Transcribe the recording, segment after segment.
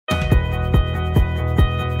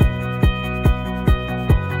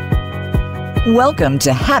Welcome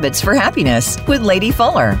to Habits for Happiness with Lady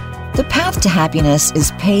Fuller. The path to happiness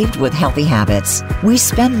is paved with healthy habits. We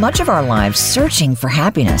spend much of our lives searching for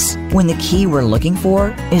happiness when the key we're looking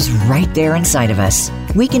for is right there inside of us.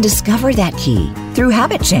 We can discover that key through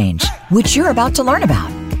habit change, which you're about to learn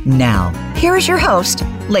about. Now, here is your host,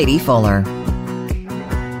 Lady Fuller.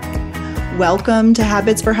 Welcome to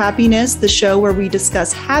Habits for Happiness, the show where we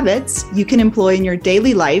discuss habits you can employ in your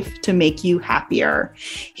daily life to make you happier.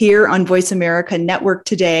 Here on Voice America Network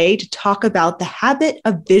today to talk about the habit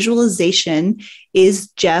of visualization is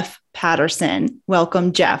Jeff Patterson.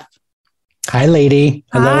 Welcome, Jeff. Hi, Lady.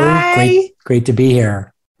 Hello. Hi. Great to be here.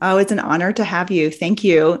 Oh, it's an honor to have you. Thank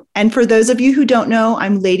you. And for those of you who don't know,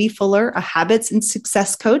 I'm Lady Fuller, a habits and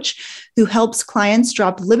success coach who helps clients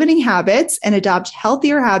drop limiting habits and adopt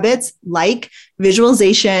healthier habits like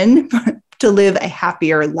visualization to live a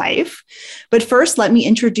happier life. But first, let me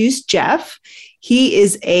introduce Jeff. He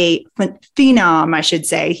is a phenom, I should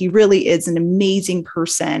say. He really is an amazing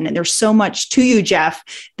person. And there's so much to you, Jeff,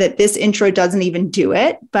 that this intro doesn't even do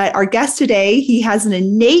it. But our guest today, he has an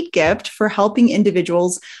innate gift for helping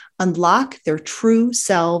individuals unlock their true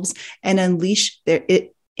selves and unleash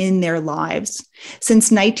it in their lives. Since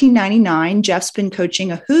 1999, Jeff's been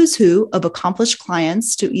coaching a who's who of accomplished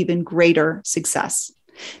clients to even greater success.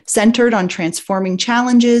 Centered on transforming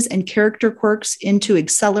challenges and character quirks into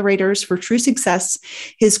accelerators for true success,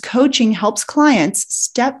 his coaching helps clients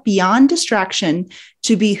step beyond distraction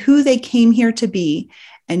to be who they came here to be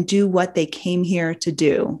and do what they came here to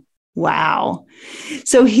do. Wow.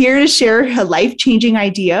 So here to share a life-changing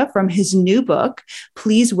idea from his new book,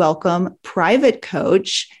 please welcome private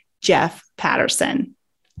coach Jeff Patterson.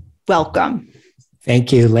 Welcome.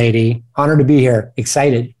 Thank you, Lady. Honored to be here.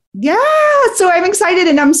 Excited. Yeah, so I'm excited,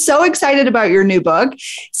 and I'm so excited about your new book.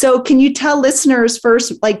 So can you tell listeners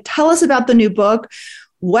first, tell us about the new book,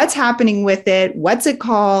 what's happening with it, what's it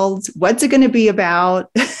called, what's it going to be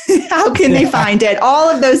about, how can they find it, all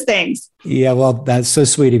of those things. Yeah, well, that's so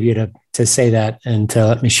sweet of you to say that and to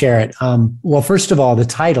let me share it. Well, first of all, the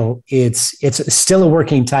title, it's still a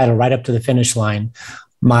working title right up to the finish line.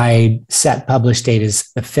 My set published date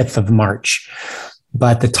is the 5th of March.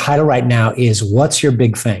 But the title right now is What's Your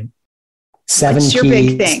Big Thing? What's your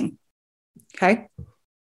big thing? Okay.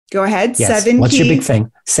 Go ahead. Yes. 7 What's keys. your big thing?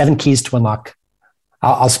 7 keys to unlock.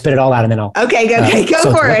 I'll spit it all out and then I'll. Okay.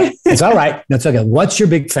 Go for it. It's all right. No, it's okay. What's your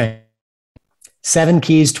big thing? 7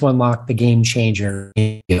 keys to unlock the game changer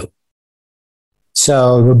in you.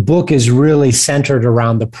 So the book is really centered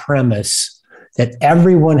around the premise that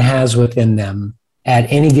everyone has within them at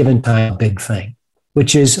any given time a big thing,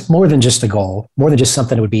 which is more than just a goal, more than just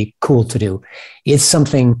something that would be cool to do. It's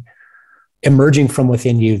something emerging from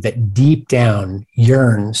within you that deep down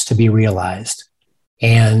yearns to be realized.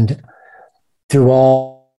 And through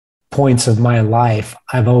all points of my life,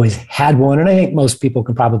 I've always had one, and I think most people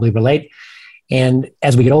can probably relate. And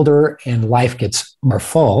as we get older and life gets more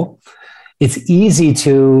full, it's easy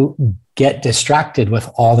to get distracted with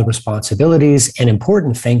all the responsibilities and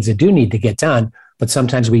important things that do need to get done. But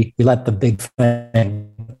sometimes we let the big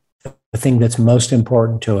thing, the thing that's most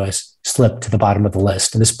important to us, slip to the bottom of the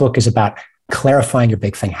list. And this book is about clarifying your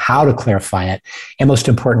big thing, how to clarify it, and most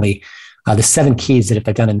importantly, the 7 keys that if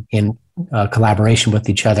they're done in collaboration with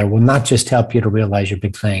each other will not just help you to realize your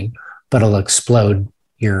big thing, but it'll explode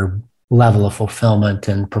your level of fulfillment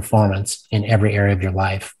and performance in every area of your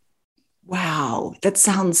life. Wow, that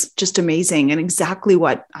sounds just amazing and exactly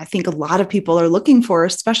what I think a lot of people are looking for,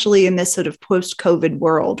 especially in this sort of post-COVID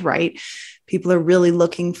world, right? People are really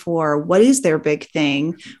looking for what is their big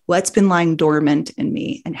thing, what's been lying dormant in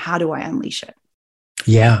me, and how do I unleash it?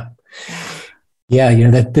 Yeah.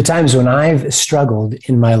 The times when I've struggled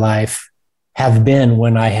in my life have been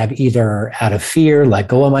when I have either out of fear, let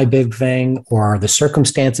go of my big thing, or the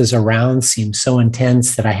circumstances around seem so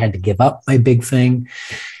intense that I had to give up my big thing.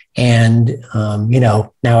 And,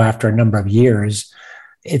 now after a number of years,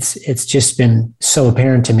 it's just been so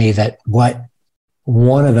apparent to me that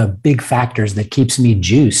one of the big factors that keeps me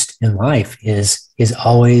juiced in life is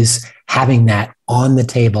always having that on the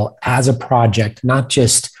table as a project, not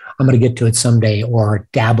just I'm going to get to it someday or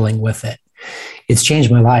dabbling with it. It's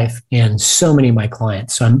changed my life and so many of my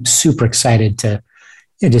clients. So I'm super excited to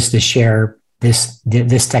just to share this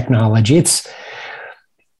technology. It's,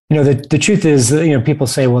 the truth is, people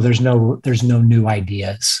say, well, there's no new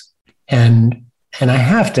ideas. And I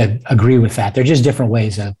have to agree with that. They're just different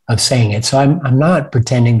ways of saying it. So I'm not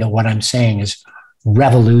pretending that what I'm saying is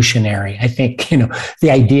revolutionary. I think,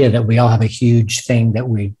 the idea that we all have a huge thing that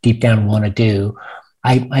we deep down want to do,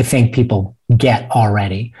 I think people get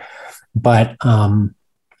already. But I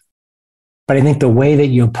think the way that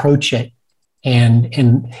you approach it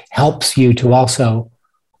and helps you to also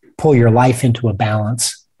pull your life into a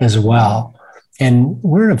balance as well. And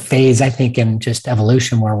we're in a phase, I think, in just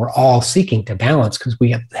evolution where we're all seeking to balance because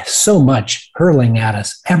we have so much hurling at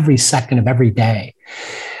us every second of every day.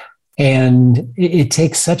 And it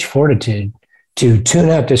takes such fortitude to tune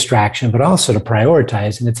out distraction, but also to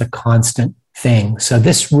prioritize. And it's a constant thing. So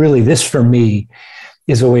this for me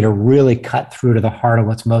is a way to really cut through to the heart of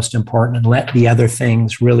what's most important and let the other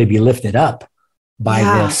things really be lifted up by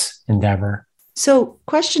this endeavor. So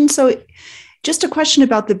just a question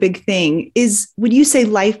about the big thing would you say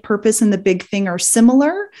life purpose and the big thing are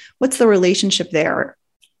similar? What's the relationship there?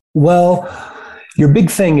 Well, your big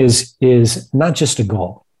thing is not just a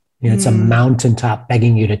goal. It's a mountaintop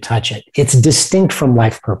begging you to touch it. It's distinct from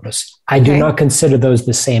life purpose. I do not consider those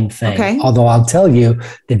the same thing. Although I'll tell you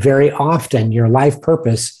that very often your life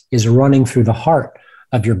purpose is running through the heart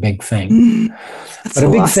of your big thing. But so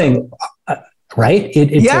a big thing, right?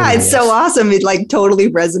 It's so awesome. It like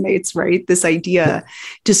totally resonates, right? This idea,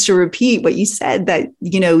 just to repeat what you said, that,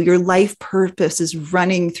 your life purpose is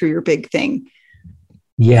running through your big thing.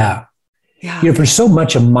 Yeah. For so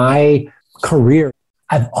much of my career,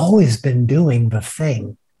 I've always been doing the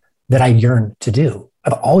thing that I yearn to do.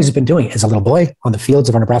 I've always been doing it as a little boy on the fields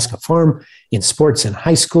of our Nebraska farm, in sports in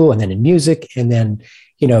high school, and then in music, and then,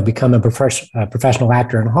 become a professional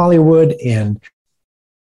actor in Hollywood, and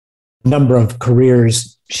a number of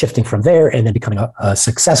careers shifting from there, and then becoming a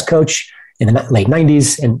success coach in the late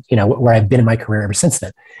 90s, and, where I've been in my career ever since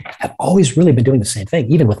then. I've always really been doing the same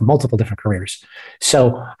thing, even with multiple different careers.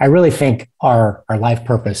 So I really think our life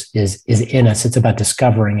purpose is in us. It's about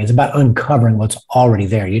discovering, it's about uncovering what's already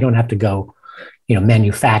there. You don't have to go,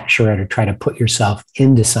 manufacture it or try to put yourself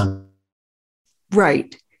into some.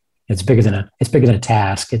 Right. It's bigger than a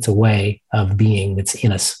task. It's a way of being that's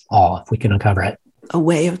in us all, if we can uncover it. A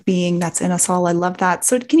way of being that's in us all. I love that.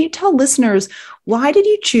 So can you tell listeners, why did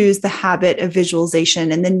you choose the habit of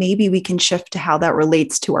visualization? And then maybe we can shift to how that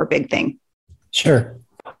relates to our big thing. Sure.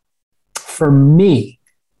 For me,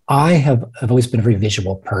 I've always been a very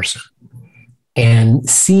visual person, and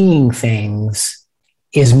seeing things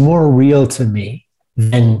is more real to me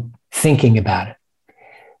than thinking about it.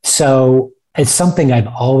 So it's something I've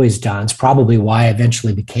always done. It's probably why I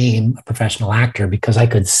eventually became a professional actor, because I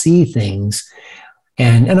could see things.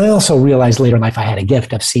 And I also realized later in life I had a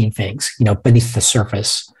gift of seeing things, beneath the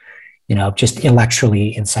surface, just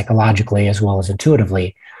intellectually and psychologically as well as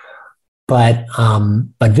intuitively. But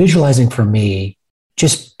visualizing for me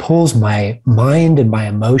just pulls my mind and my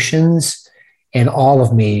emotions and all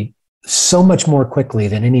of me so much more quickly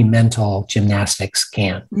than any mental gymnastics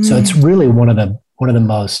can. So it's really one of the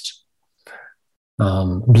most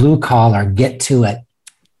blue collar, get to it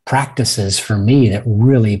practices for me that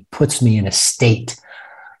really puts me in a state,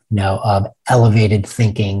 of elevated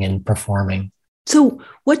thinking and performing. So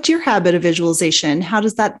what's your habit of visualization? How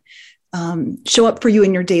does that show up for you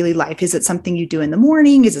in your daily life? Is it something you do in the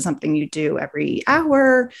morning? Is it something you do every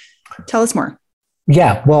hour? Tell us more.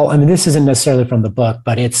 Yeah. Well, this isn't necessarily from the book,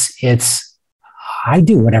 but I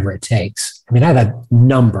do whatever it takes. I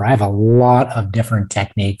have a lot of different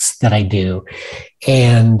techniques that I do.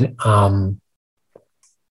 And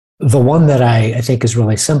the one that I think is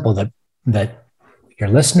really simple that your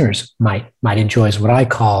listeners might enjoy is what I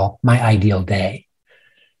call my ideal day.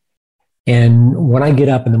 And when I get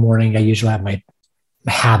up in the morning, I usually have my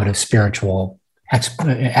habit of spiritual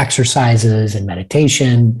exercises and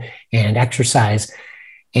meditation and exercise.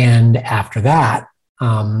 And after that,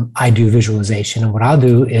 I do visualization. And what I'll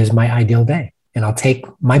do is my ideal day. And I'll take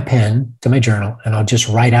my pen to my journal and I'll just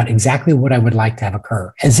write out exactly what I would like to have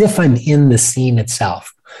occur, as if I'm in the scene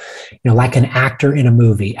itself. Like an actor in a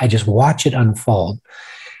movie, I just watch it unfold.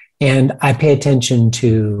 And I pay attention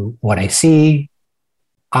to what I see.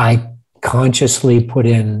 I consciously put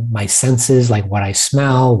in my senses, like what I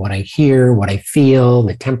smell, what I hear, what I feel,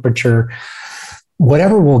 the temperature,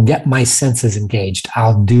 whatever will get my senses engaged,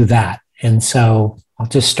 I'll do that. And so I'll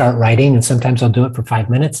just start writing, and sometimes I'll do it for 5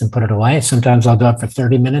 minutes and put it away. Sometimes I'll do it for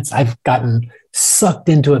 30 minutes. I've gotten sucked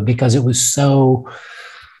into it because it was so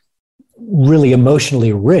really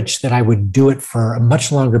emotionally rich that I would do it for a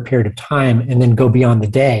much longer period of time and then go beyond the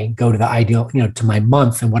day, go to the ideal, to my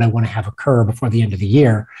month and what I want to have occur before the end of the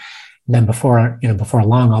year. And then before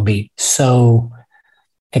long, I'll be so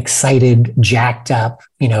excited, jacked up,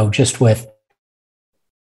 just with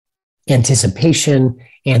anticipation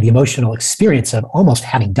and the emotional experience of almost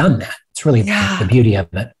having done that. It's really the beauty of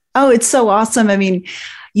it. Oh, it's so awesome.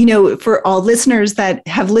 for all listeners that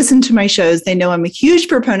have listened to my shows, they know I'm a huge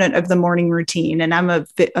proponent of the morning routine. And I'm a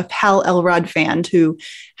Hal Elrod fan who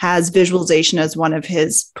has visualization as one of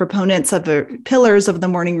his proponents of the pillars of the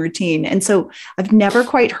morning routine. And so I've never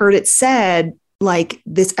quite heard it said like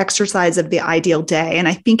this exercise of the ideal day. And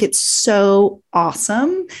I think it's so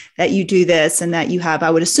awesome that you do this and that you have, I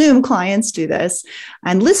would assume clients do this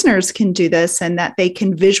and listeners can do this and that they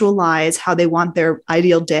can visualize how they want their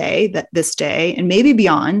ideal day, that this day and maybe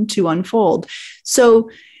beyond to unfold. So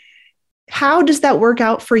how does that work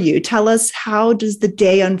out for you? Tell us, how does the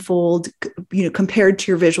day unfold, compared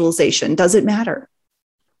to your visualization? Does it matter?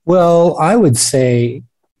 Well, I would say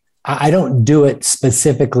I don't do it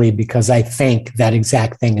specifically because I think that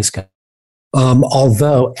exact thing is good.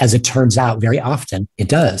 Although, as it turns out, very often it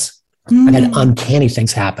does. I've had uncanny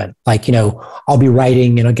things happen. Like, I'll be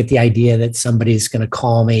writing and I'll get the idea that somebody's going to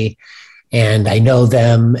call me and I know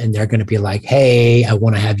them and they're going to be like, hey, I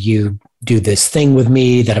want to have you do this thing with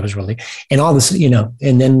me that I was really, and all this,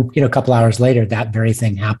 and then, a couple hours later, that very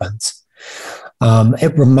thing happens.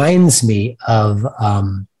 It reminds me of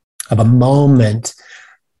a moment.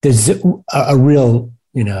 There's a real,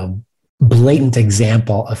 blatant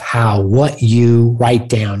example of how what you write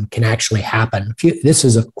down can actually happen. This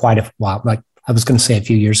is quite a while, like I was going to say a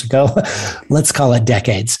few years ago, let's call it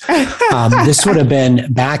decades. This would have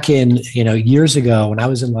been back in, years ago when I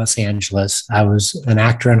was in Los Angeles. I was an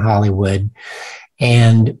actor in Hollywood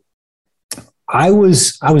and I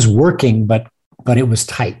was working, but it was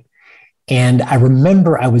tight. And I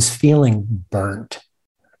remember I was feeling burnt.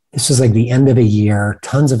 This was like the end of a year,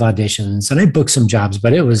 tons of auditions, and I booked some jobs,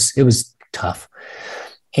 but it was tough.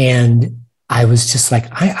 And I was just like,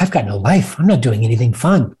 I've got no life. I'm not doing anything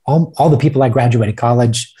fun. All the people I graduated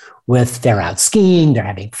college with, they're out skiing, they're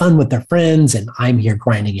having fun with their friends, and I'm here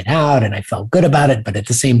grinding it out. And I felt good about it. But at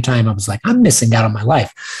the same time, I was like, I'm missing out on my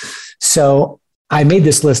life. So I made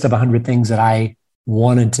this list of 100 things that I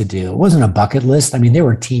wanted to do. It wasn't a bucket list. I mean, there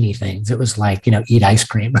were teeny things. It was like, eat ice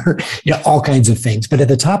cream or, all kinds of things. But at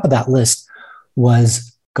the top of that list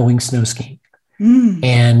was going snow skiing.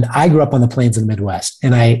 And I grew up on the plains of the Midwest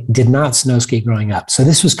and I did not snow ski growing up. So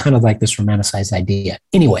this was kind of like this romanticized idea.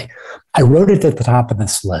 Anyway, I wrote it at the top of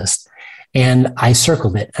this list and I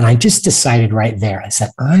circled it and I just decided right there. I said,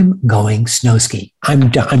 I'm going snow ski. I'm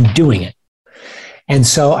doing it. And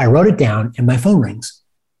so I wrote it down and my phone rings.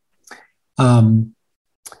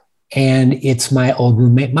 And it's my old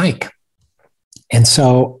roommate, Mike. And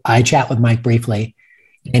so I chat with Mike briefly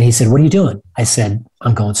and he said, what are you doing? I said,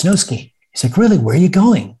 I'm going snow skiing. He's like, really? Where are you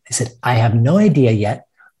going? I said, I have no idea yet,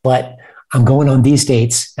 but I'm going on these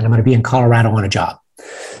dates and I'm going to be in Colorado on a job.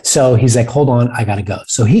 So he's like, hold on, I got to go.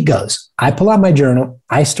 So he goes, I pull out my journal.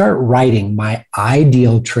 I start writing my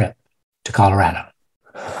ideal trip to Colorado.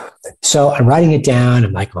 So I'm writing it down.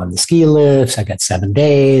 I'm like on the ski lifts. I got 7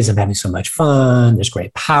 days. I'm having so much fun. There's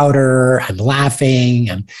great powder. I'm laughing.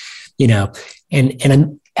 I'm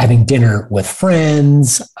I'm having dinner with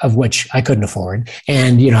friends, of which I couldn't afford.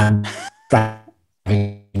 And, I'm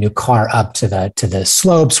driving a new car up to the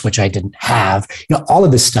slopes, which I didn't have, all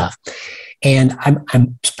of this stuff. And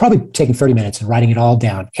I'm probably taking 30 minutes and writing it all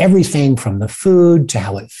down. Everything from the food to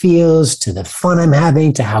how it feels, to the fun I'm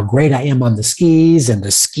having, to how great I am on the skis and the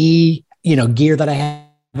ski, gear that I have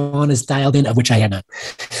on is dialed in, of which I had not.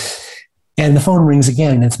 And the phone rings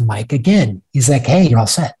again and it's Mike again. He's like, hey, you're all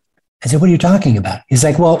set. I said, what are you talking about? He's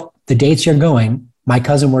like, well, the dates you're going, my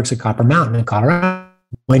cousin works at Copper Mountain in Colorado.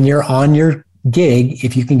 When you're on your gig,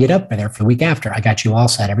 if you can get up there for the week after, I got you all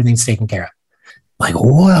set. Everything's taken care of. I'm like,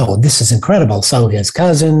 whoa, this is incredible. So his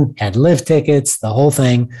cousin had lift tickets, the whole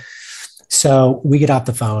thing. So we get off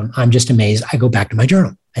the phone. I'm just amazed. I go back to my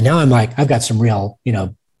journal. And now I'm like, I've got some real,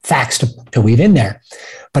 facts to weave in there.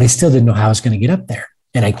 But I still didn't know how I was going to get up there.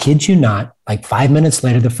 And I kid you not, like 5 minutes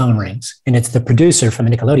later, the phone rings. And it's the producer from a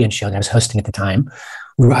Nickelodeon show that I was hosting at the time.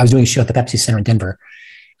 I was doing a show at the Pepsi Center in Denver.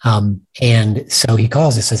 And so he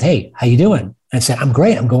calls and says, hey, how you doing? And I said, I'm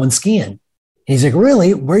great. I'm going skiing. And he's like,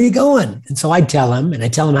 really? Where are you going? And so I tell him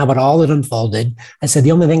how about all it unfolded. I said,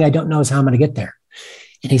 the only thing I don't know is how I'm going to get there.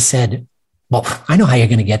 And he said, well, I know how you're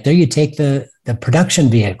going to get there. You take the production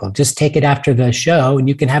vehicle, just take it after the show and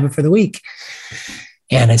you can have it for the week.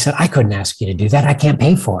 And I said, I couldn't ask you to do that. I can't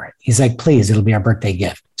pay for it. He's like, please, it'll be our birthday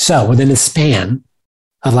gift. So within a span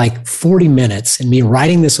of like 40 minutes and me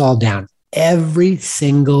writing this all down, every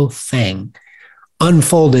single thing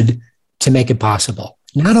unfolded to make it possible.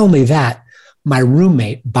 Not only that, my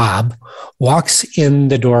roommate, Bob, walks in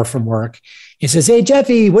the door from work. He says, hey,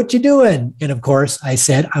 Jeffy, what you doing? And of course, I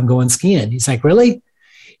said, I'm going skiing. He's like, really?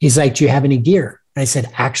 He's like, do you have any gear? And I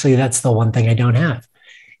said, actually, that's the one thing I don't have.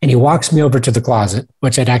 And he walks me over to the closet,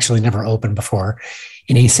 which I'd actually never opened before.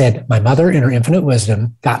 And he said, my mother in her infinite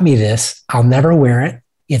wisdom got me this. I'll never wear it.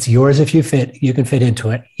 It's yours if you can fit into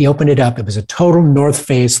it. He opened it up. It was a total North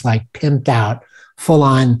Face, like pimped out, full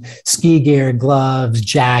on ski gear, gloves,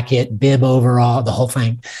 jacket, bib overall, the whole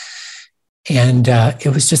thing. And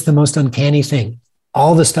it was just the most uncanny thing.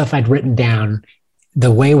 All the stuff I'd written down,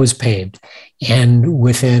 the way was paved. And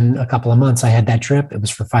within a couple of months, I had that trip. It was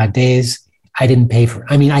for 5 days. I didn't pay for it.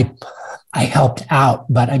 I mean, I helped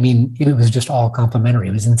out, but I mean, it was just all complimentary.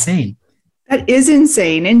 It was insane. That is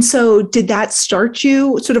insane. And so did that start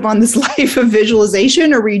you sort of on this life of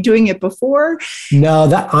visualization, or were you doing it before? No,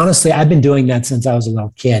 that honestly, I've been doing that since I was a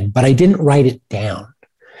little kid, but I didn't write it down.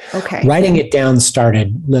 Okay. Writing it down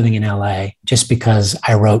started living in LA just because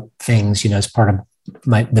I wrote things, as part of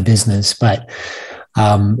the business. But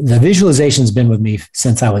the visualization's been with me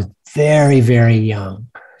since I was very, very young.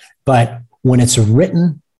 But when it's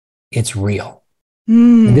written, it's real.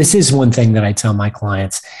 And this is one thing that I tell my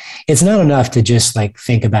clients. It's not enough to just like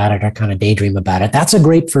think about it or kind of daydream about it. That's a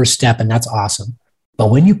great first step and that's awesome. But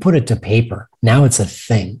when you put it to paper, now it's a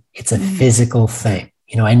thing. It's a physical thing.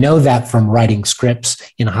 I know that from writing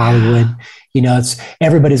scripts in Hollywood.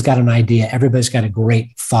 Everybody's got an idea. Everybody's got a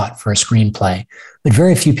great thought for a screenplay, but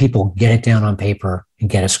very few people get it down on paper and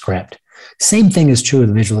get a script. Same thing is true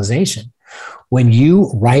with visualization. When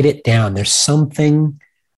you write it down, there's something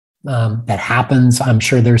that happens. I'm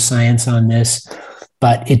sure there's science on this,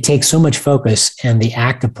 but it takes so much focus, and the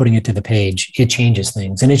act of putting it to the page, it changes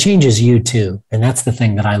things, and it changes you too. And that's the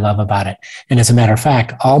thing that I love about it. And as a matter of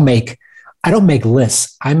fact, I don't make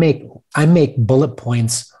lists. I make bullet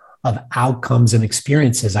points of outcomes and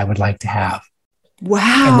experiences I would like to have.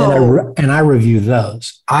 Wow. And I review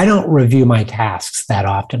those. I don't review my tasks that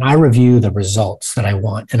often. I review the results that I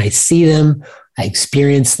want, and I see them, I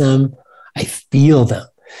experience them, I feel them.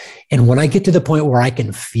 And when I get to the point where I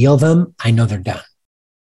can feel them, I know they're done.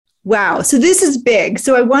 Wow. So this is big.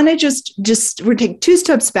 So I want to just we'll take 2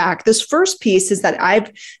 steps back. This first piece is that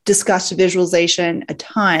I've discussed visualization a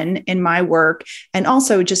ton in my work, and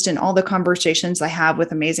also just in all the conversations I have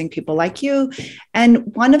with amazing people like you.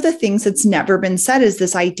 And one of the things that's never been said is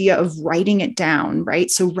this idea of writing it down,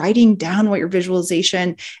 right? So writing down what your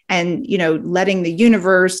visualization and, letting the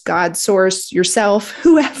universe, God, source, yourself,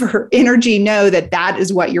 whoever, energy know that that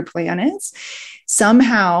is what your plan is.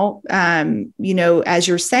 Somehow, as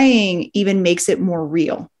you're saying, even makes it more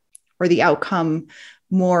real, or the outcome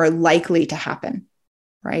more likely to happen,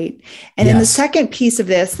 right? And then the second piece of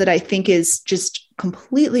this that I think is just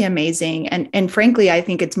completely amazing, and frankly, I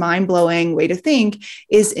think it's mind-blowing way to think,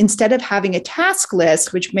 is instead of having a task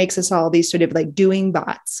list, which makes us all these sort of like doing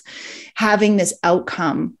bots, having this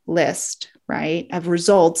outcome list, right, of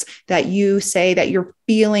results that you say that you're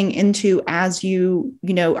feeling into as you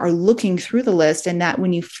are looking through the list. And that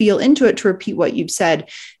when you feel into it, to repeat what you've said,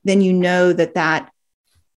 then that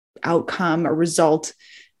outcome or result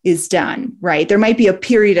is done, right? There might be a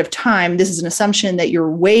period of time. This is an assumption that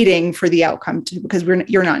you're waiting for the outcome because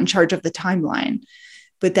you're not in charge of the timeline,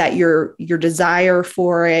 but that your desire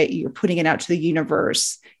for it, you're putting it out to the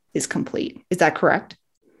universe, is complete. Is that correct?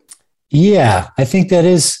 Yeah, I think that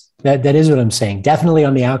is what I'm saying. Definitely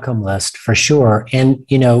on the outcome list for sure. And,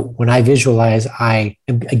 when I visualize, I'm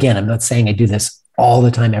not saying I do this all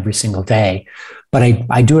the time, every single day, but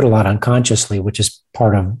I do it a lot unconsciously, which is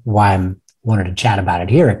part of why I'm wanted to chat about it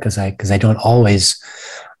here. Cause I don't always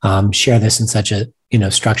share this in such a,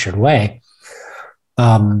 structured way.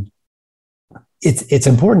 It's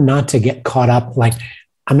important not to get caught up. Like,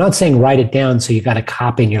 I'm not saying write it down so you got a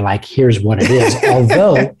copy and you're like, here's what it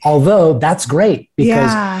is. although that's great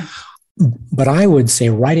because, but I would say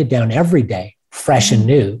write it down every day, fresh and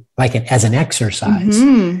new, like as an exercise,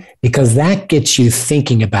 because that gets you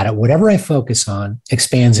thinking about it. Whatever I focus on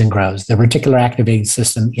expands and grows. The reticular activating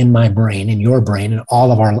system in my brain, in your brain, and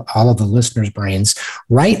all of the listeners' brains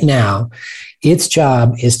right now, its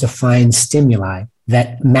job is to find stimuli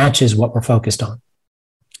that matches what we're focused on.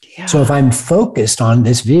 Yeah. So if I'm focused on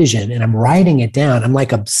this vision and I'm writing it down, I'm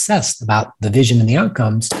like obsessed about the vision and the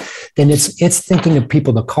outcomes, then it's thinking of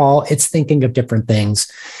people to call, it's thinking of different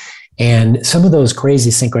things. And some of those crazy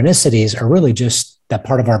synchronicities are really just that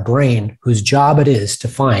part of our brain whose job it is to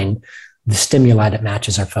find the stimuli that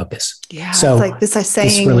matches our focus. Yeah. So it's like this, I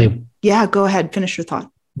saying, go ahead, finish your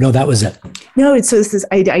thought. No, that was it. No, it's this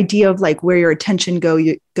idea of like where your attention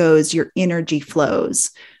goes, your energy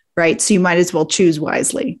flows, right? So you might as well choose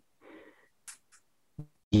wisely.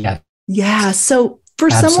 Yeah. Yeah. So For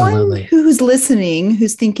someone Absolutely. who's listening,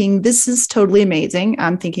 who's thinking, this is totally amazing,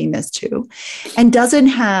 I'm thinking this too, and doesn't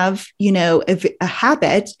have, a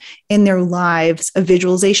habit in their lives of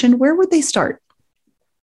visualization, where would they start?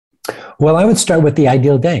 Well, I would start with the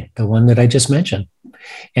ideal day, the one that I just mentioned.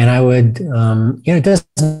 And I would, it doesn't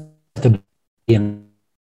have to be in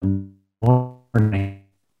the morning.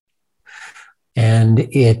 And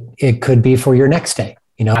it could be for your next day,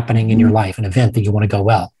 happening in your life, an event that you want to go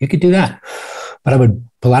well. You could do that. But I would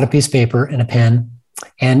pull out a piece of paper and a pen.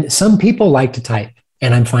 And some people like to type,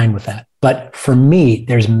 and I'm fine with that. But for me,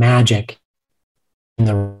 there's magic in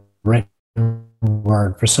the written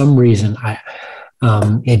word. For some reason,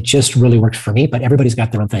 it just really works for me, but everybody's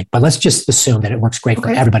got their own thing. But let's just assume that it works great for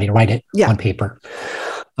everybody to write it on paper.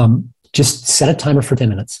 Just set a timer for 10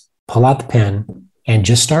 minutes, pull out the pen, and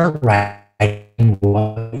just start writing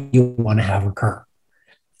what you want to have occur.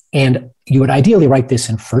 And you would ideally write this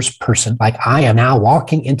in first person, like I am now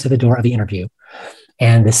walking into the door of the interview,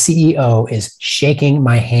 and the CEO is shaking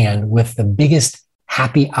my hand with the biggest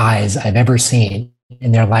happy eyes I've ever seen.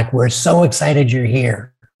 And they're like, we're so excited you're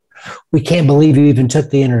here. We can't believe you even took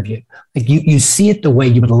the interview. Like you see it the way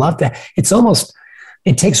you would love to.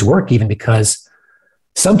 It takes work even, because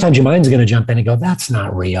sometimes your mind's going to jump in and go, that's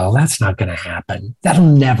not real. That's not going to happen. That'll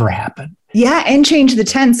never happen. Yeah. And change the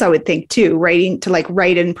tense, I would think too. Writing to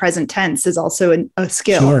write in present tense is also a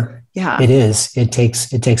skill. Sure. Yeah. It is. It takes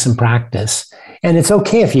some practice, and it's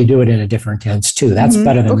okay if you do it in a different tense too. That's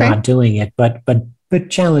better than not doing it, but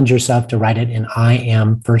challenge yourself to write it in I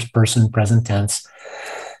am first person present tense,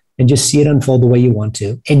 and just see it unfold the way you want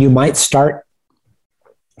to. And you might start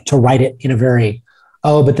to write it in a very,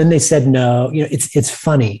 but then they said no. It's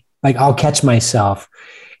funny. Like I'll catch myself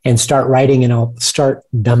and start writing, and I'll start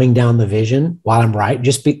dumbing down the vision while I'm writing.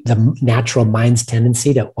 Just the natural mind's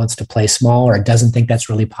tendency that wants to play small, or doesn't think that's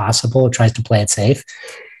really possible. It tries to play it safe.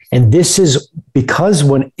 And this is because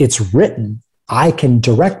when it's written, I can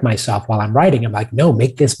direct myself while I'm writing. I'm like, no,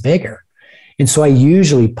 make this bigger. And so I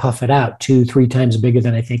usually puff it out 2-3 times bigger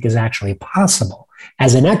than I think is actually possible,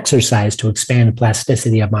 as an exercise to expand the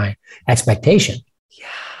plasticity of my expectation. Yeah.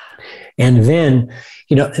 And then,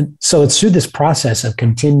 so it's through this process of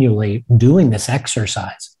continually doing this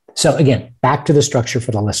exercise. So again, back to the structure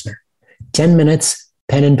for the listener. 10 minutes,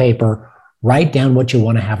 pen and paper, write down what you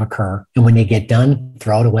want to have occur. And when you get done,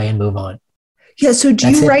 throw it away and move on. Yeah. So do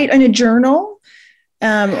you write in a journal?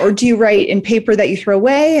 Or do you write in paper that you throw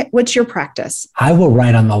away? What's your practice? I will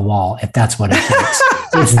write on the wall if that's what it takes.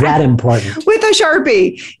 It's that important. With a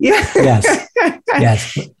Sharpie. Yeah. Yes.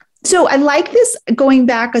 Yes. So I like this, going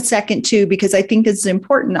back a second too, because I think it's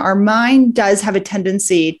important. Our mind does have a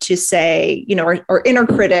tendency to say, our inner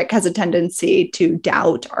critic has a tendency to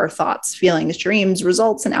doubt our thoughts, feelings, dreams,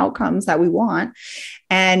 results, and outcomes that we want,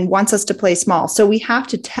 and wants us to play small. So we have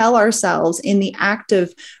to tell ourselves in the act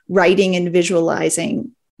of writing and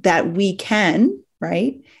visualizing that we can,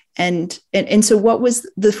 right? And so what was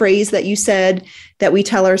the phrase that you said that we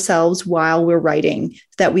tell ourselves while we're writing,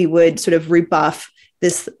 that we would sort of rebuff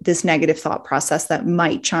this negative thought process that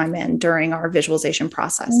might chime in during our visualization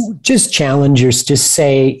process? Just challenge yours. Just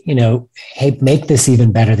say, hey, make this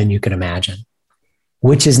even better than you could imagine,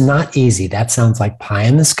 which is not easy. That sounds like pie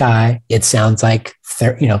in the sky. It sounds like,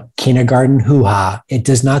 kindergarten hoo-ha. It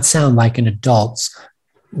does not sound like an adult's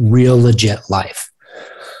real legit life.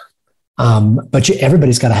 But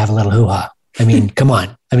everybody's got to have a little hoo-ha. I mean, come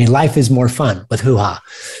on. I mean, life is more fun with hoo-ha.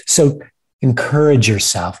 So encourage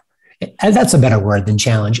yourself. And that's a better word than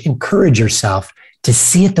challenge. Encourage yourself to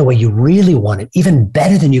see it the way you really want it, even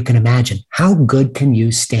better than you can imagine. How good can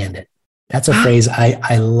you stand it? That's a phrase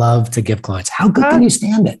I love to give clients. How good can you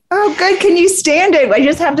stand it? How good can you stand it? I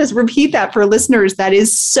just have to repeat that for listeners. That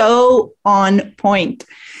is so on point.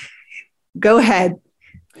 Go ahead.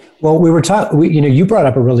 Well, we were talking, you brought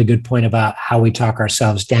up a really good point about how we talk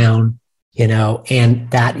ourselves down, and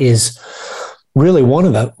that is really one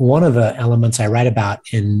of the elements I write about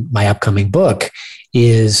in my upcoming book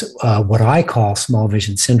is what I call small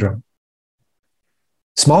vision syndrome.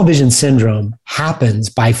 Small vision syndrome happens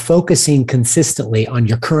by focusing consistently on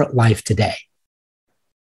your current life today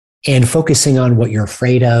and focusing on what you're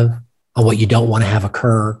afraid of, on what you don't want to have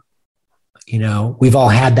occur. We've all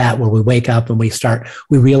had that where we wake up and we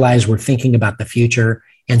realize we're thinking about the future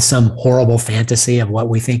and some horrible fantasy of what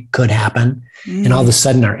we think could happen. And all of a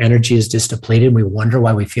sudden our energy is just depleted. We wonder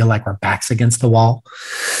why we feel like our back's against the wall.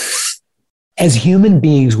 As human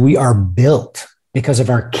beings, we are built because of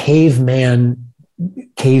our cave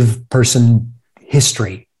person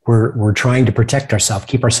history. we're trying to protect ourselves,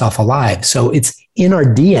 keep ourselves alive. So it's in our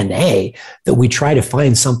DNA that we try to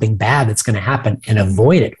find something bad that's going to happen and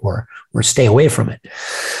avoid it or stay away from it.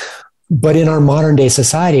 But in our modern day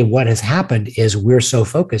society, what has happened is we're so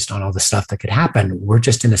focused on all the stuff that could happen. We're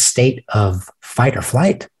just in a state of fight or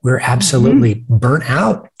flight. We're absolutely burnt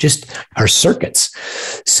out, just our circuits.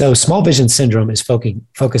 So small vision syndrome is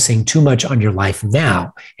focusing too much on your life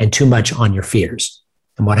now and too much on your fears.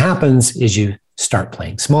 And what happens is you start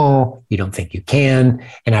playing small, you don't think you can.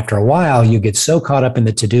 And after a while, you get so caught up in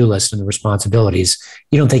the to-do list and the responsibilities,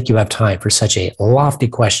 you don't think you have time for such a lofty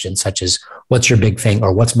question, such as, what's your big thing?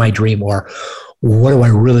 Or what's my dream? Or what do I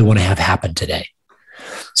really want to have happen today?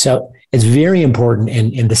 So it's very important.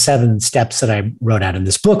 And the 7 steps that I wrote out in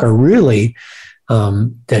this book are really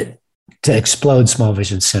to explode small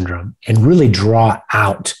vision syndrome and really draw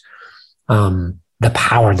out the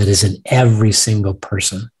power that is in every single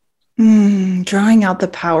person. Drawing out the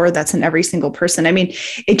power that's in every single person. I mean,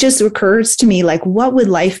 it just occurs to me, like, what would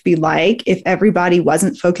life be like if everybody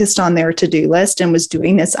wasn't focused on their to-do list and was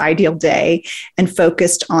doing this ideal day and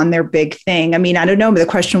focused on their big thing? I mean, I don't know, but the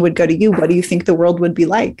question would go to you. What do you think the world would be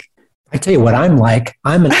like? I tell you what I'm like.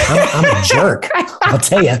 I'm a jerk. I'll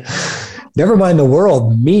tell you. Never mind the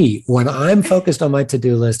world, me, when I'm focused on my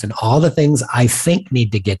to-do list and all the things I think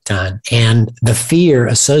need to get done and the fear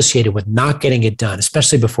associated with not getting it done,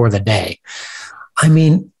 especially before the day. I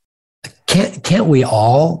mean, can't we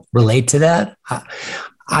all relate to that?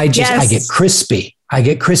 I get crispy. I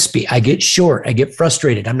get short. I get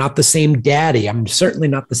frustrated. I'm not the same daddy. I'm certainly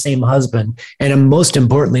not the same husband. And I'm most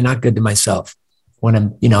importantly not good to myself. When I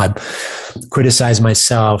criticize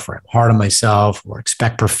myself or I'm hard on myself or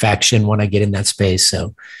expect perfection when I get in that space.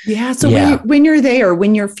 So when you're there,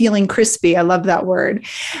 when you're feeling crispy, I love that word.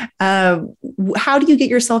 How do you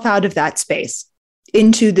get yourself out of that space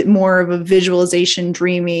into the more of a visualization,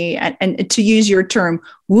 dreamy, and to use your term,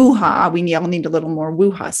 woo-ha, we all need a little more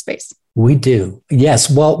woo-ha space. We do. Yes.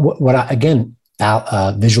 Well,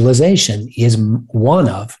 visualization is one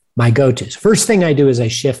of my go-tos. First thing I do is I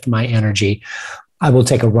shift my energy. I will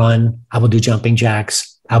take a run. I will do jumping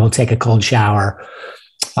jacks. I will take a cold shower.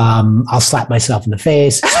 I'll slap myself in the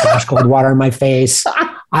face, splash cold water in my face.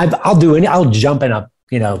 I'll jump in a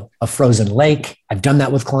frozen lake. I've done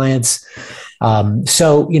that with clients.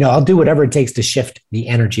 I'll do whatever it takes to shift the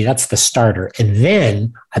energy. That's the starter. And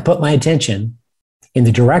then I put my attention in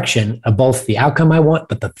the direction of both the outcome I want,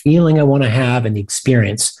 but the feeling I want to have and the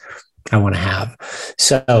experience I want to have.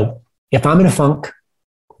 So if I'm in a funk,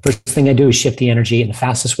 first thing I do is shift the energy. And the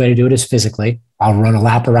fastest way to do it is physically. I'll run a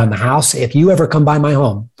lap around the house. If you ever come by my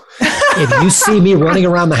home, if you see me running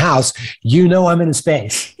around the house, you know I'm in a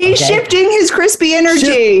space. He's shifting his crispy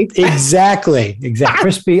energy. Exactly.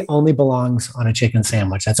 Crispy only belongs on a chicken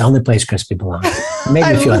sandwich. That's the only place crispy belongs.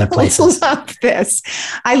 Maybe a few other places.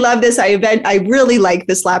 I love this. I really like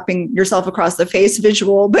the slapping yourself across the face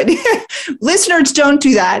visual, but listeners, don't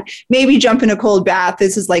do that. Maybe jump in a cold bath.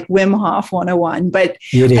 This is like Wim Hof 101. But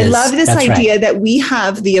I love this idea that we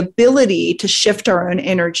have the ability to shift our own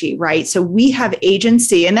energy, right? So we have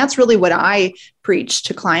agency. And that's really what I preach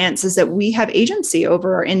to clients, is that we have agency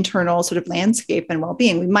over our internal sort of landscape and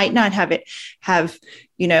well-being. We might not have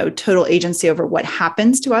total agency over what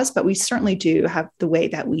happens to us, but we certainly do have the way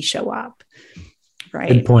that we show up.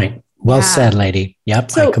 Right. Good point. Well said, lady. Yep.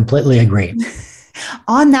 So, I completely agree.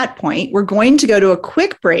 On that point, we're going to go to a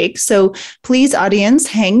quick break. So please, audience,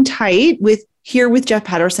 hang tight with Jeff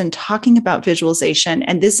Patterson talking about visualization.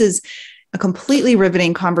 And this is a completely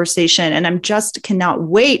riveting conversation. And I'm just cannot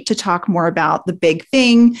wait to talk more about The Big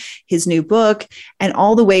Thing, his new book, and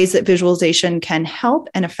all the ways that visualization can help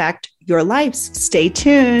and affect your lives. Stay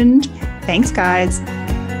tuned. Thanks, guys.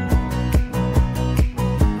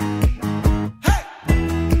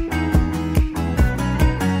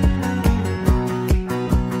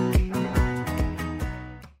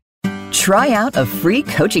 Try out a free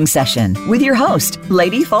coaching session with your host,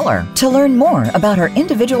 Lady Fuller, to learn more about her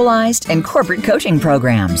individualized and corporate coaching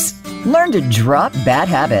programs. Learn to drop bad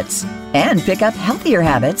habits and pick up healthier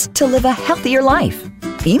habits to live a healthier life.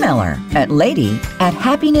 Email her at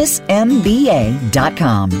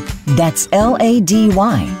lady@happinessmba.com. That's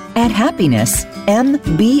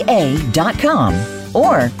LADY@happinessmba.com.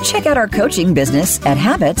 Or check out our coaching business at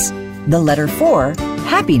Habits, the letter 4,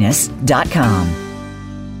 happiness.com.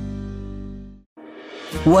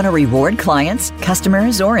 Want to reward clients,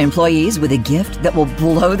 customers, or employees with a gift that will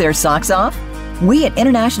blow their socks off? We at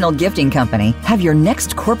International Gifting Company have your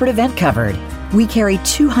next corporate event covered. We carry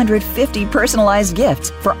 250 personalized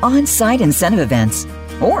gifts for on-site incentive events.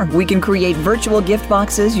 Or we can create virtual gift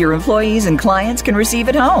boxes your employees and clients can receive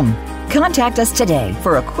at home. Contact us today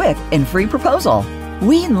for a quick and free proposal.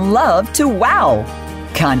 We love to wow!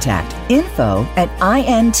 Contact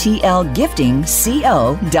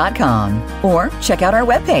info@intlgiftingco.com or check out our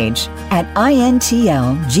webpage at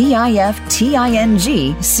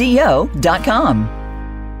intlgiftingco.com.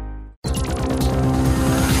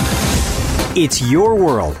 It's your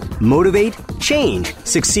world. Motivate, change,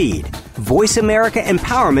 succeed.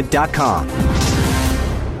 VoiceAmericaEmpowerment.com.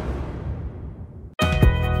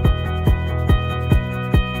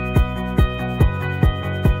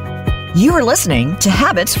 You are listening to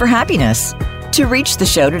Habits for Happiness. To reach the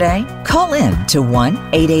show today, call in to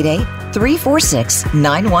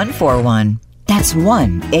 1-888-346-9141. That's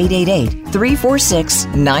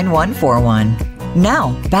 1-888-346-9141.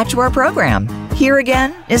 Now, back to our program. Here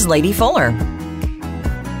again is Lady Fuller.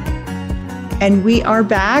 And we are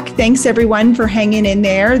back. Thanks everyone for hanging in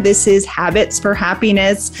there. This is Habits for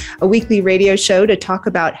Happiness, a weekly radio show to talk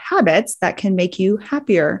about habits that can make you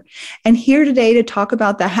happier. And here today to talk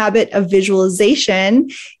about the habit of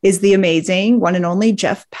visualization is the amazing one and only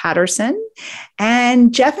Jeff Patterson.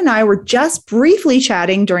 And Jeff and I were just briefly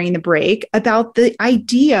chatting during the break about the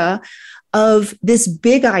idea of this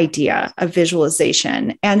big idea of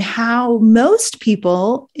visualization and how most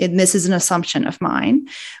people, and this is an assumption of mine,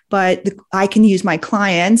 but I can use my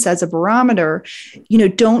clients as a barometer,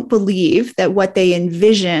 don't believe that what they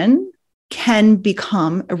envision can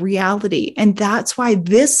become a reality. And that's why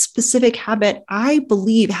this specific habit, I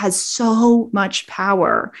believe, has so much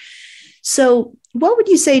power. So what would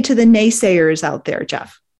you say to the naysayers out there,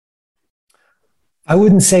 Jeff? I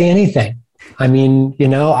wouldn't say anything. I mean,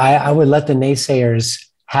 I would let the naysayers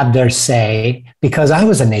have their say because I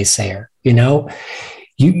was a naysayer. You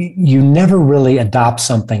never really adopt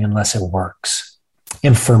something unless it works.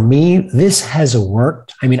 And for me, this has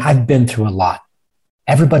worked. I mean, I've been through a lot.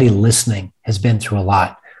 Everybody listening has been through a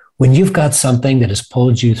lot. When you've got something that has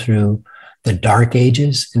pulled you through the dark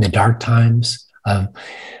ages and the dark times of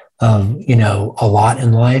a lot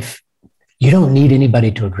in life, you don't need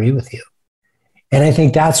anybody to agree with you. And I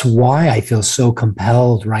think that's why I feel so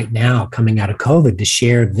compelled right now coming out of COVID to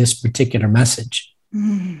share this particular message.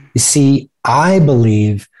 You see, I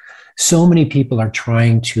believe so many people are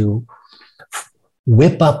trying to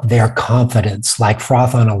whip up their confidence like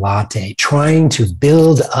froth on a latte, trying to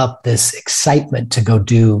build up this excitement to go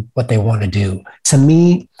do what they want to do. To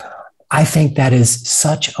me, I think that is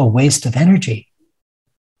such a waste of energy.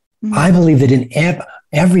 I believe that in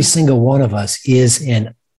every single one of us is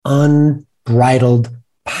an unbridled,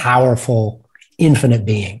 powerful, infinite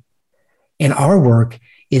being. And our work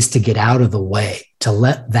is to get out of the way, to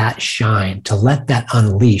let that shine, to let that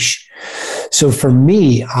unleash. So for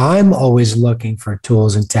me, I'm always looking for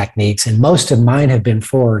tools and techniques, and most of mine have been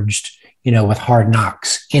forged, with hard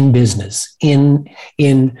knocks in business, in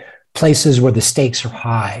places where the stakes are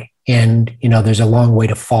high and, there's a long way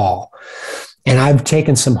to fall. And I've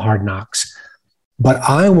taken some hard knocks. But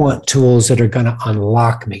I want tools that are going to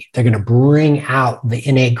unlock me. They're going to bring out the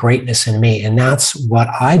innate greatness in me. And that's what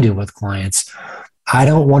I do with clients. I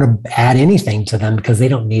don't want to add anything to them because they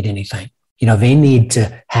don't need anything. They need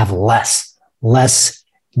to have less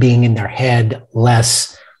being in their head,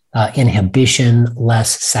 less inhibition,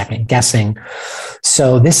 less second guessing.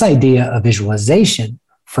 So this idea of visualization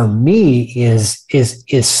for me is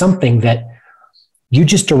something that you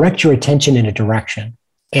just direct your attention in a direction.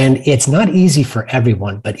 And it's not easy for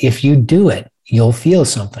everyone, but if you do it, you'll feel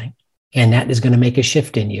something. And that is going to make a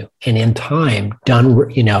shift in you. And in time, done,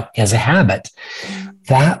 as a habit,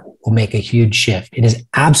 that will make a huge shift. It has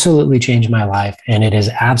absolutely changed my life. And it has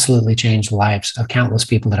absolutely changed the lives of countless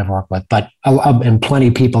people that I've worked with, and plenty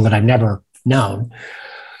of people that I've never known.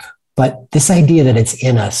 But this idea that it's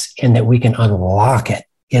in us and that we can unlock it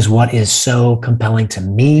is what is so compelling to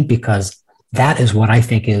me, because that is what I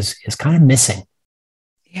think is kind of missing.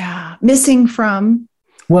 Yeah. Missing from,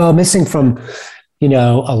 a lot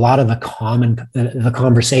of the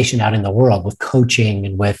conversation out in the world with coaching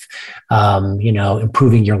and with,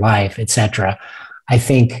 improving your life, et cetera. I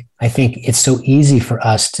think it's so easy for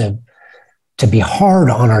us to be hard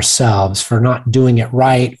on ourselves for not doing it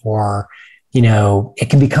right, or, it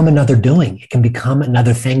can become another doing. It can become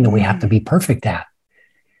another thing that we have to be perfect at.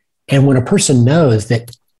 And when a person knows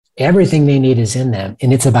that everything they need is in them,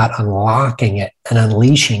 and it's about unlocking it and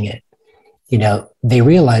unleashing it, they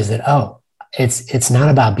realize that, it's not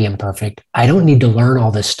about being perfect. I don't need to learn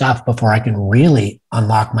all this stuff before I can really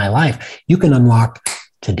unlock my life. You can unlock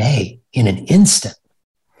today in an instant.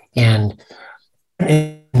 And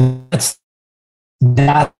that's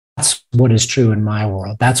what is true in my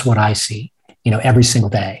world. That's what I see. every single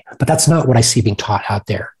day. But that's not what I see being taught out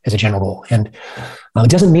there as a general rule. And it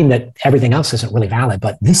doesn't mean that everything else isn't really valid,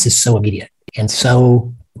 but this is so immediate and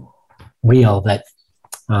so real that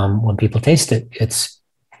when people taste it, it's.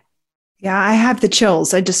 Yeah, I have the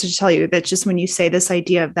chills. I just to tell you that just when you say this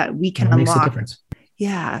idea of that we can unlock. Makes a difference.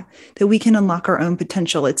 Yeah, that we can unlock our own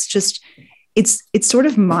potential. It's just, it's sort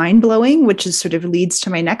of mind blowing, which is sort of leads to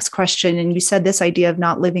my next question. And you said this idea of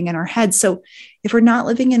not living in our heads. So if we're not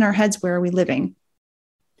living in our heads, where are we living?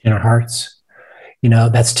 In our hearts.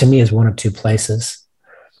 That's to me is one of two places.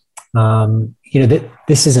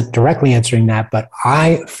 This isn't directly answering that, but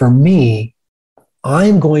for me,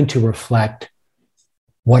 I'm going to reflect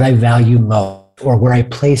what I value most or where I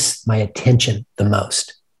place my attention the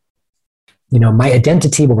most. My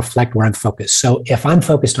identity will reflect where I'm focused. So if I'm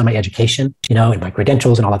focused on my education, and my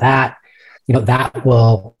credentials and all of that, that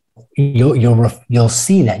will, you'll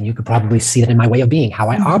see that. You could probably see that in my way of being, how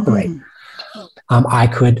I operate. I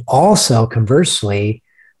could also conversely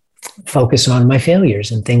focus on my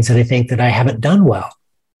failures and things that I think that I haven't done well.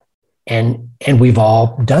 And we've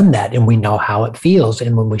all done that, and we know how it feels.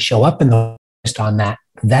 And when we show up on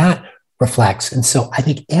that reflects. And so I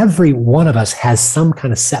think every one of us has some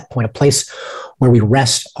kind of set point, a place where we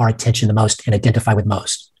rest our attention the most and identify with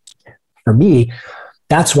most. For me,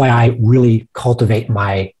 that's why I really cultivate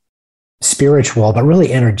my spiritual, but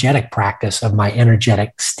really energetic practice of my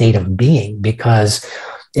energetic state of being. Because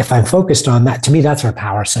if I'm focused on that, to me, that's our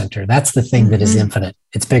power center. That's the thing that is infinite.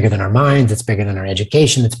 It's bigger than our minds. It's bigger than our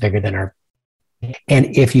education. It's bigger than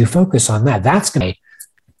and if you focus on that, that's going to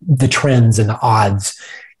the trends and the odds.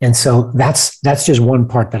 And so that's just one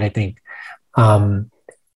part that I think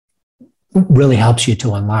really helps you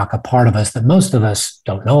to unlock a part of us that most of us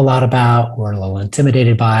don't know a lot about, we're a little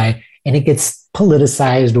intimidated by, and it gets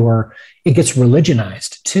politicized or it gets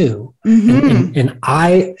religionized too. And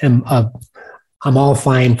I'm all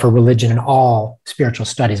fine for religion and all spiritual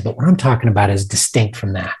studies, but what I'm talking about is distinct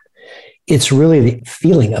from that. It's really the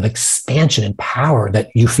feeling of expansion and power that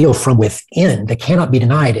you feel from within that cannot be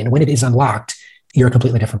denied. And when it is unlocked, you're a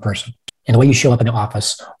completely different person. And the way you show up in the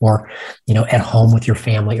office or, at home with your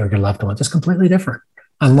family or your loved ones is completely different.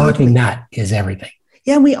 Unlocking that is everything.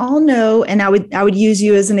 Yeah, we all know, and I would use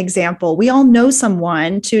you as an example. We all know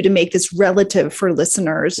someone to make this relative for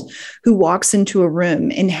listeners who walks into a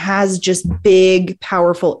room and has just big,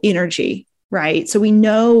 powerful energy, right? So we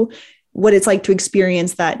know what it's like to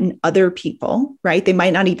experience that in other people, right? They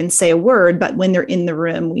might not even say a word, but when they're in the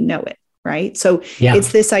room, we know it, right? So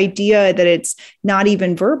It's this idea that it's not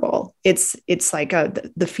even verbal. It's like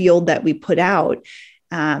the field that we put out.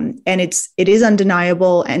 And it is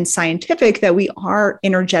undeniable and scientific that we are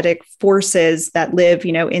energetic forces that live,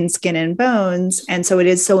 in skin and bones. And so it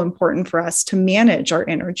is so important for us to manage our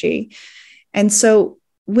energy. And so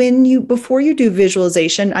before you do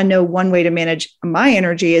visualization, I know one way to manage my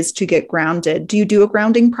energy is to get grounded. Do you do a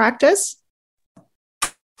grounding practice?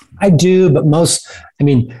 I do, but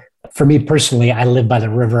for me personally, I live by the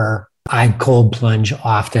river. I cold plunge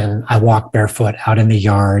often. I walk barefoot out in the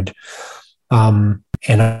yard.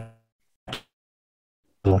 And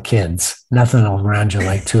little kids, nothing around you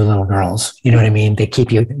like two little girls. You know what I mean? They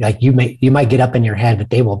keep you like you might get up in your head,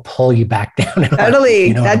 but they will pull you back down.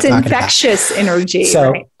 Totally. That's infectious energy.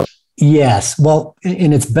 So right? Yes, well,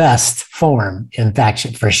 in its best form,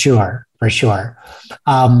 infection for sure.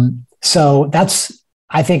 So that's,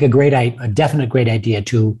 I think, a definite great idea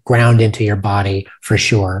to ground into your body for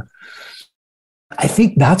sure. I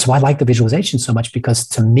think that's why I like the visualization so much, because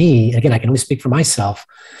to me, again, I can only speak for myself,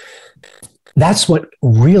 that's what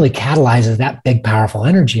really catalyzes that big, powerful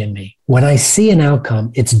energy in me. When I see an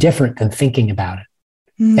outcome, it's different than thinking about it.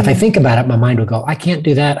 If I think about it, my mind will go, I can't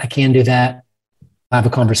do that. I can do that. I have a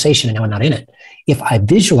conversation and now I'm not in it. If I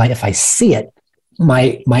visualize, if I see it,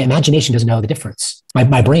 my imagination doesn't know the difference.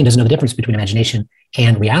 My brain doesn't know the difference between imagination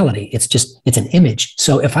and reality. It's an image.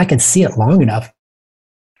 So if I can see it long enough,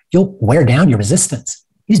 you'll wear down your resistance.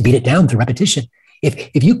 You just beat it down through repetition. If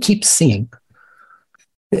you keep seeing,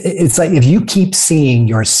 it's like if you keep seeing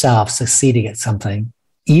yourself succeeding at something,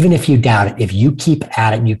 even if you doubt it, if you keep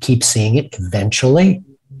at it and you keep seeing it, eventually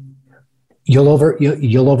you'll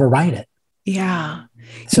override it. Yeah.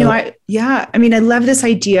 So, I love this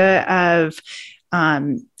idea of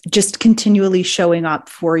just continually showing up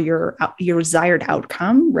for your desired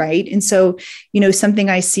outcome, right? And so, something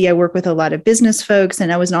I see, I work with a lot of business folks,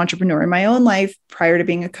 and I was an entrepreneur in my own life prior to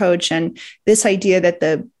being a coach. And this idea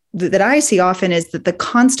that I see often is that the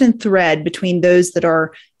constant thread between those that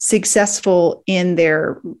are successful in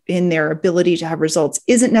their ability to have results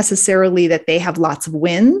isn't necessarily that they have lots of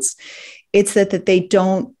wins. It's that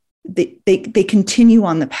they continue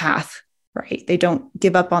on the path right? They don't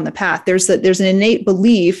give up on the path. There's an innate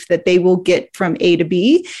belief that they will get from A to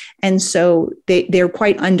B. And so they're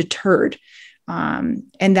quite undeterred.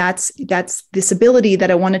 And that's this ability that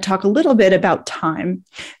I want to talk a little bit about time,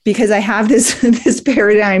 because I have this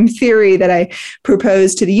paradigm theory that I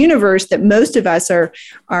propose to the universe that most of us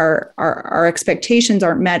our expectations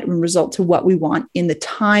aren't met and result to what we want in the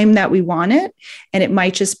time that we want it. And it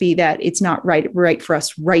might just be that it's not right for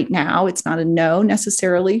us right now. It's not a no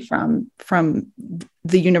necessarily from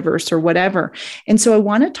the universe or whatever. And so I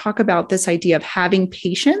want to talk about this idea of having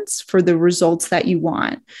patience for the results that you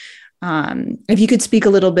want. If you could speak a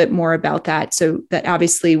little bit more about that, so that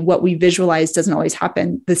obviously what we visualize doesn't always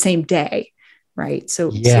happen the same day, right? So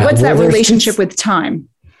what's that relationship with time?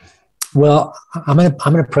 Well, I'm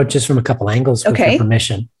gonna approach this from a couple angles with your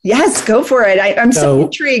permission. Yes, go for it. I'm so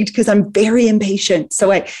intrigued because I'm very impatient. So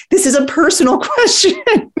this is a personal question.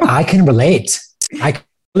 I can relate. I can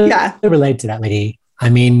relate to that, lady. I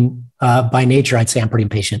mean, by nature, I'd say I'm pretty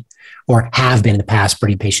impatient, or have been in the past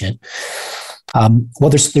pretty impatient. Well,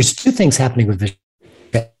 there's two things happening with vision.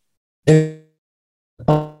 There's a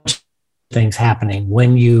bunch of things happening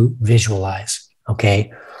when you visualize,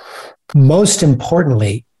 okay? Most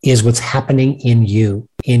importantly is what's happening in you,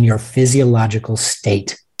 in your physiological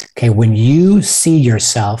state, okay? When you see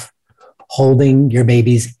yourself holding your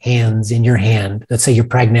baby's hands in your hand, let's say you're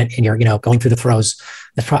pregnant and you're, going through the throes.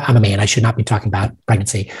 I'm a man. I should not be talking about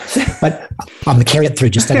pregnancy, but I'm going to carry it through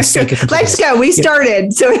just for the sake of let's go. We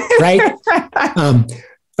started. So right.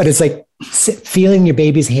 But it's like feeling your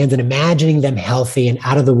baby's hands and imagining them healthy and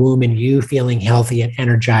out of the womb, and you feeling healthy and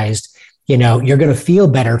energized. You're going to feel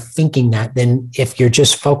better thinking that than if you're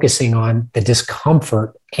just focusing on the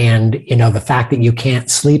discomfort and, the fact that you can't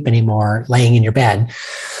sleep anymore laying in your bed.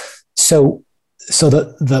 So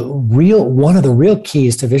one of the real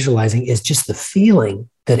keys to visualizing is just the feeling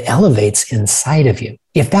that elevates inside of you.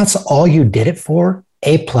 If that's all you did it for,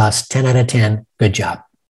 A+, 10 out of 10, good job.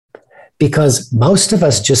 Because most of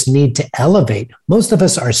us just need to elevate. Most of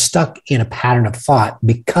us are stuck in a pattern of thought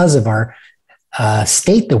because of our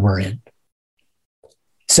state that we're in.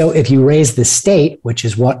 So if you raise the state, which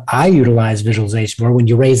is what I utilize visualization for, when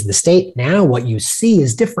you raise the state, now what you see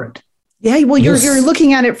is different. Yeah, well, you're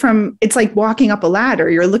looking at it it's like walking up a ladder.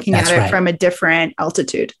 You're looking at it from a different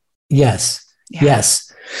altitude. Yes. Yeah.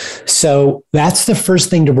 Yes. So that's the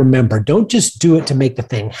first thing to remember. Don't just do it to make the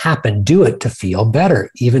thing happen. Do it to feel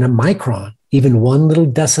better. Even a micron, even one little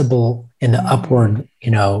decibel in the upward,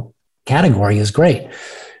 category is great.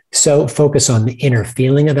 So focus on the inner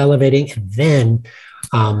feeling of elevating, and then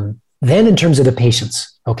in terms of the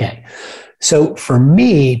patience. Okay. So for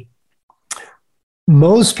me,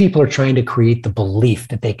 most people are trying to create the belief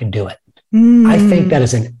that they can do it. I think that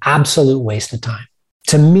is an absolute waste of time.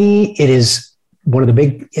 To me, it is one of the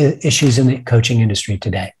big issues in the coaching industry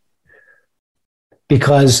today,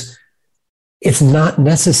 because it's not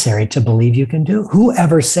necessary to believe you can do.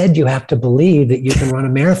 Whoever said you have to believe that you can run a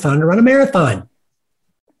marathon to run a marathon?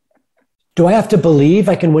 Do I have to believe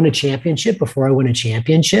I can win a championship before I win a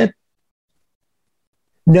championship?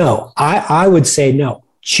 No, I would say no.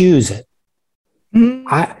 Choose it.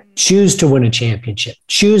 I choose to win a championship.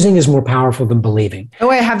 Choosing is more powerful than believing. Oh,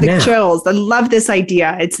 I have the chills. I love this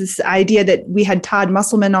idea. It's this idea that we had Todd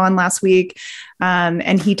Musselman on last week.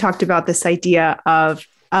 And he talked about this idea of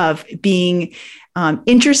being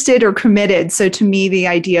interested or committed. So to me, the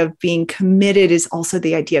idea of being committed is also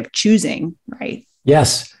the idea of choosing, right?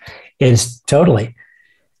 Yes, it's totally.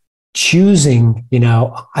 Choosing,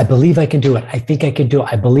 I believe I can do it. I think I can do it.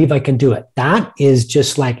 I believe I can do it. That is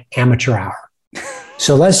just like amateur hour.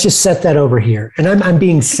 So let's just set that over here. And I'm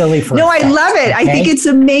being silly for No, I love it. Okay? I think it's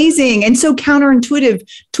amazing and so counterintuitive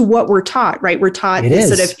to what we're taught, right? We're taught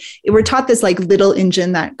we're taught this like little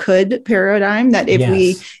engine that could paradigm that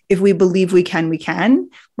if we believe we can,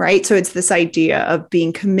 right? So it's this idea of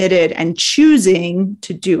being committed and choosing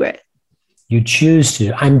to do it. You choose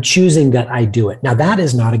to. I'm choosing that I do it. Now that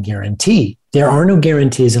is not a guarantee. There are no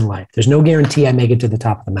guarantees in life. There's no guarantee I make it to the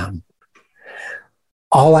top of the mountain.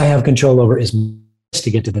 All I have control over is to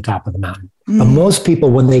get to the top of the mountain. But most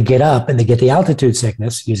people, when they get up and they get the altitude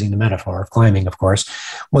sickness, using the metaphor of climbing, of course,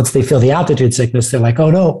 once they feel the altitude sickness, they're like,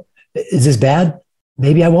 oh no, is this bad?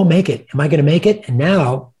 Maybe I won't make it. Am I going to make it? And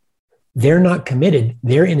now they're not committed.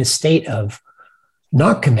 They're in a state of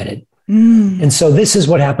not committed. And so this is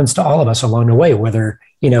what happens to all of us along the way, whether,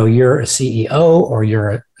 you're a CEO or you're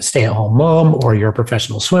a stay-at-home mom or you're a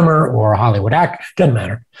professional swimmer or a Hollywood actor, doesn't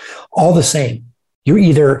matter. All the same. You're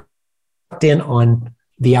either locked in on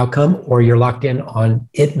the outcome or you're locked in on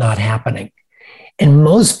it not happening. And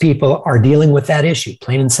most people are dealing with that issue,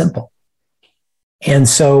 plain and simple. And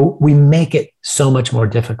so we make it so much more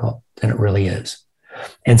difficult than it really is.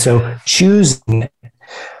 And so choosing it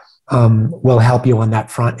will help you on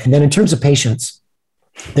that front. And then in terms of patience,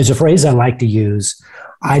 there's a phrase I like to use.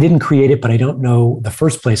 I didn't create it, but I don't know the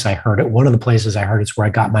first place I heard it. One of the places I heard it's where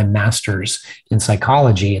I got my master's in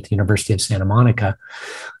psychology at the University of Santa Monica,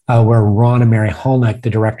 where Ron and Mary Holnick,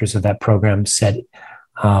 the directors of that program, said,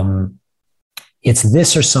 it's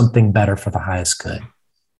this or something better for the highest good.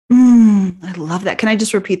 I love that. Can I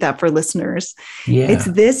just repeat that for listeners? Yeah. It's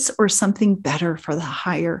this or something better for the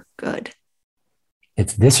higher good.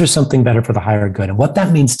 It's this or something better for the higher good. And what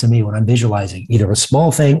that means to me when I'm visualizing either a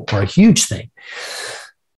small thing or a huge thing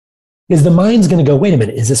is the mind's going to go, wait a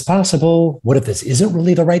minute, is this possible? What if this isn't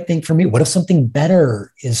really the right thing for me? What if something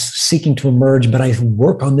better is seeking to emerge, but I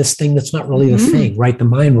work on this thing that's not really the thing, right? The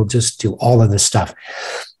mind will just do all of this stuff.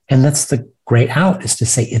 And that's the great out, is to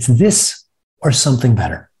say, it's this or something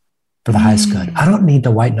better for the highest good. I don't need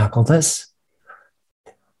to white knuckle this.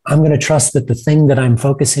 I'm going to trust that the thing that I'm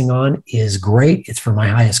focusing on is great. It's for my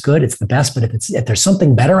highest good. It's the best. But if there's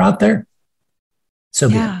something better out there, so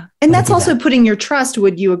be it. And that's also putting your trust,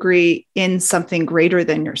 would you agree, in something greater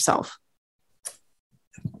than yourself?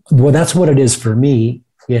 Well, that's what it is for me,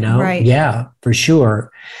 Right. Yeah, for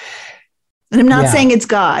sure. And I'm not saying it's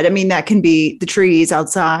God. I mean, that can be the trees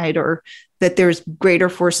outside, or that there's greater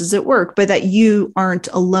forces at work, but that you aren't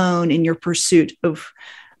alone in your pursuit of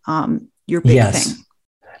your big thing.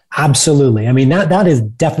 Absolutely. I mean, that is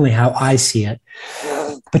definitely how I see it.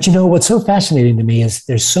 But what's so fascinating to me is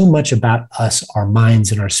there's so much about us, our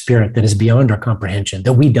minds and our spirit, that is beyond our comprehension,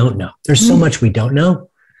 that we don't know. There's so much we don't know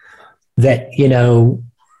that,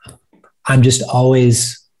 I'm just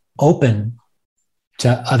always open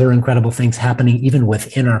to other incredible things happening even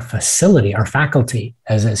within our facility, our faculty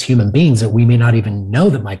as human beings that we may not even know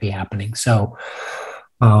that might be happening. So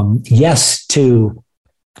yes to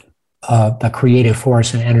the creative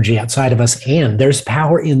force and energy outside of us, and there's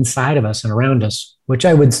power inside of us and around us, which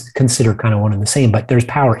I would consider kind of one and the same, but there's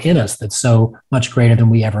power in us that's so much greater than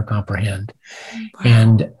we ever comprehend. Wow.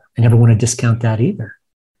 And I never want to discount that either.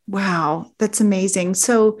 Wow, that's amazing.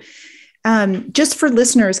 So just for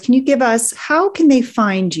listeners, can you give us, how can they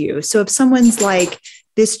find you? So if someone's like,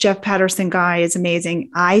 this Jeff Patterson guy is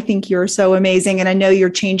amazing, I think you're so amazing, and I know you're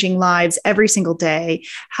changing lives every single day,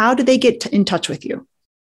 how do they get in touch with you?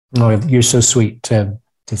 Oh, you're so sweet to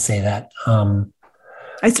say that. I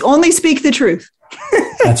only speak the truth.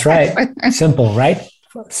 That's right. Simple, right?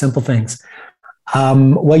 Simple things.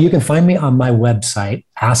 Well, you can find me on my website,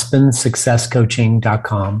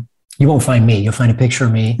 aspensuccesscoaching.com. You won't find me. You'll find a picture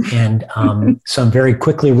of me and some very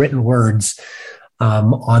quickly written words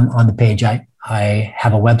on the page. I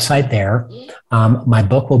have a website there. My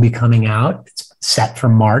book will be coming out. It's set for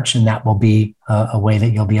March, and that will be a way that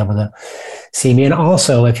you'll be able to see me. And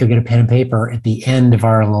also, if you'll get a pen and paper at the end of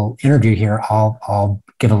our little interview here, I'll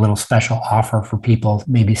give a little special offer for people,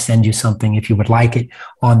 maybe send you something if you would like it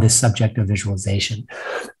on this subject of visualization.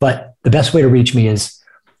 But the best way to reach me is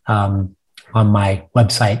on my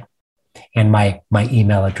website and my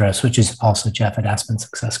email address, which is also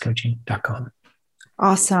jeff@aspensuccesscoaching.com.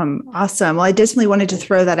 Awesome. Well, I definitely wanted to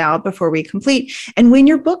throw that out before we complete. And when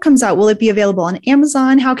your book comes out, will it be available on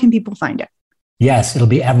Amazon? How can people find it? Yes, it'll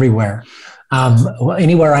be everywhere. Well,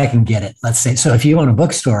 anywhere I can get it, let's say. So if you own a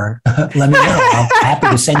bookstore, let me know. I'm happy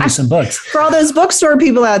to send you some books. For all those bookstore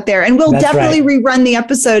people out there. And we'll definitely rerun the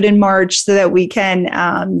episode in March so that we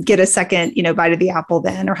can get a second, bite of the apple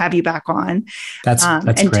then, or have you back on that's and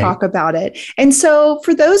great. Talk about it. And so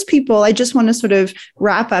for those people, I just want to sort of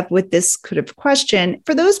wrap up with this kind of question.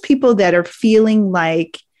 For those people that are feeling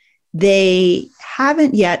like they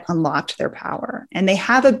haven't yet unlocked their power and they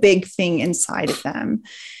have a big thing inside of them,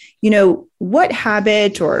 what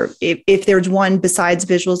habit, or if there's one besides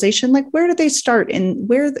visualization, like where do they start, and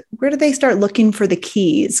where do they start looking for the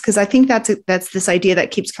keys? Because I think that's this idea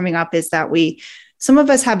that keeps coming up, is that some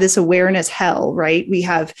of us have this awareness hell, right? We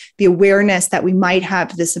have the awareness that we might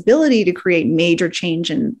have this ability to create major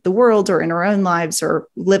change in the world or in our own lives or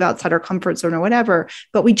live outside our comfort zone or whatever,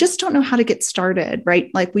 but we just don't know how to get started,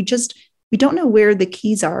 right? Like we don't know where the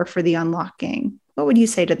keys are for the unlocking. What would you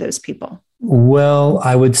say to those people? Well,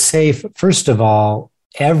 I would say, first of all,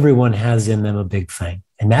 everyone has in them a big thing.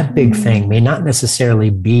 And that big thing may not necessarily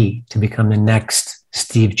be to become the next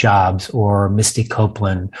Steve Jobs or Misty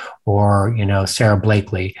Copeland or, Sarah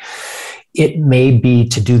Blakely. It may be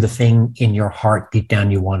to do the thing in your heart deep down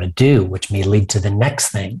you want to do, which may lead to the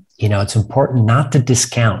next thing. It's important not to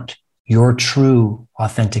discount your true,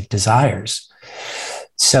 authentic desires.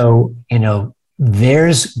 So,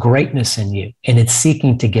 there's greatness in you and it's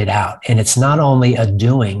seeking to get out. And it's not only a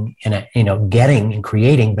doing and getting and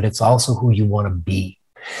creating, but it's also who you want to be.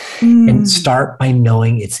 And start by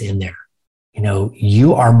knowing it's in there.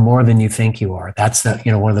 You are more than you think you are. That's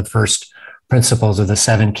one of the first principles of the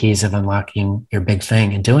 7 keys of unlocking your big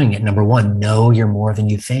thing and doing it. Number 1, know you're more than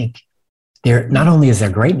you think. Not only is there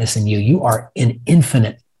greatness in you, you are an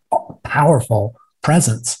infinite, powerful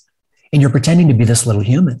presence. And you're pretending to be this little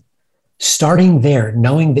human. Starting there,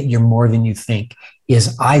 knowing that you're more than you think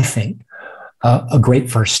is, I think, a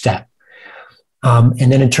great first step.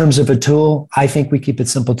 And then in terms of a tool, I think we keep it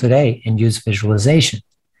simple today and use visualization.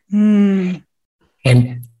 And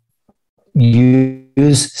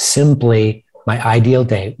use simply my ideal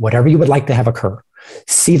day, whatever you would like to have occur.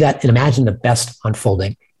 See that and imagine the best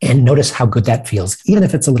unfolding and notice how good that feels, even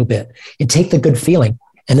if it's a little bit. And take the good feeling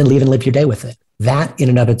and then leave and live your day with it. That in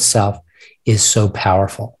and of itself is so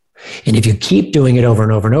powerful. And if you keep doing it over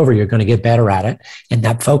and over and over, you're going to get better at it. And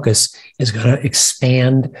that focus is going to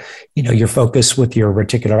expand, your focus with your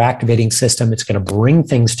reticular activating system. It's going to bring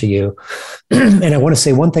things to you. And I want to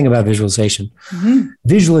say one thing about visualization.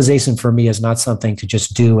 Visualization for me is not something to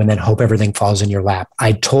just do and then hope everything falls in your lap.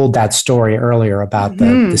 I told that story earlier about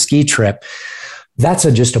the ski trip. That's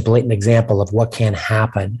just a blatant example of what can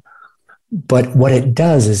happen. But what it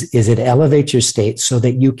does is it elevates your state so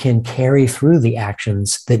that you can carry through the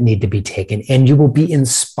actions that need to be taken, and you will be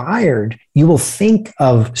inspired. You will think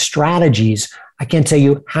of strategies. I can't tell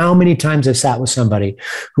you how many times I've sat with somebody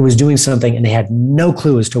who was doing something and they had no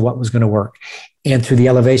clue as to what was going to work. And through the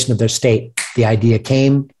elevation of their state, the idea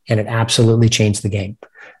came and it absolutely changed the game.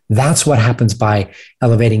 That's what happens by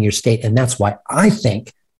elevating your state. And that's why I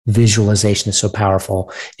think visualization is so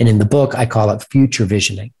powerful. And in the book, I call it future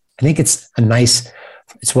visioning. I think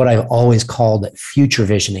it's what I've always called it, future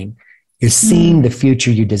visioning. You're seeing the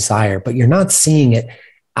future you desire, but you're not seeing it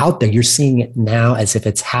out there. You're seeing it now as if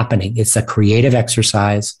it's happening. It's a creative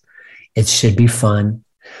exercise. It should be fun.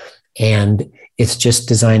 And it's just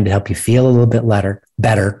designed to help you feel a little bit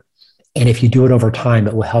better. And if you do it over time,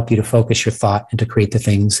 it will help you to focus your thought and to create the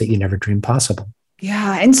things that you never dreamed possible.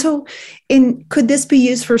 Yeah. And so could this be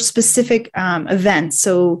used for specific events?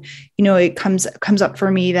 So, it comes up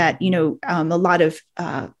for me that, a lot of,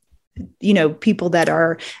 people that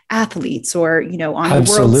are athletes or, on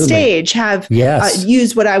the world stage have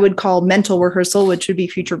used what I would call mental rehearsal, which would be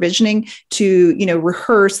future visioning, to,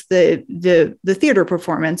 rehearse the theater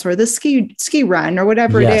performance or the ski run or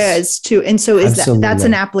whatever it is to. And so that's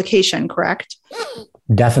an application, correct?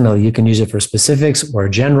 Definitely. You can use it for specifics or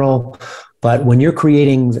general. But when you're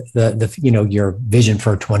creating your vision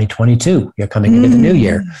for 2022, you're coming into the new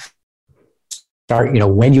year. Start,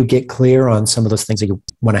 when you get clear on some of those things that you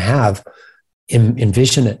want to have,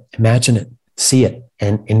 envision it, imagine it, see it,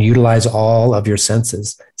 and utilize all of your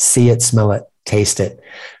senses. See it, smell it, taste it,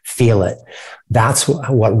 feel it. That's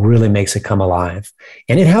what really makes it come alive.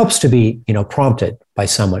 And it helps to be, prompted by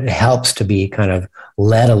someone. It helps to be kind of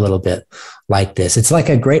led a little bit like this. It's like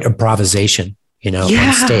a great improvisation,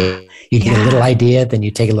 on stage. You get a little idea, then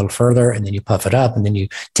you take it a little further, and then you puff it up, and then you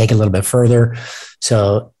take it a little bit further.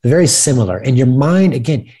 So very similar. And your mind,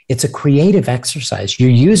 again, it's a creative exercise. You're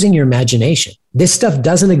using your imagination. This stuff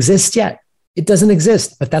doesn't exist yet. It doesn't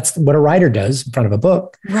exist, but that's what a writer does in front of a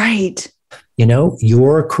book. Right.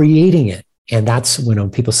 You're creating it. And that's when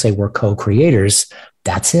people say we're co-creators,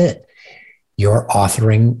 that's it. You're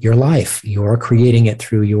authoring your life. You're creating it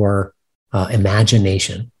through your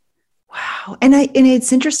imagination. Wow. And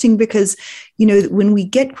it's interesting because, when we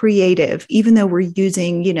get creative, even though we're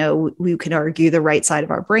using, we can argue the right side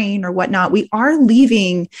of our brain or whatnot, we are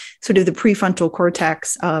leaving sort of the prefrontal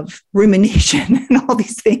cortex of rumination and all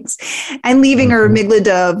these things and leaving our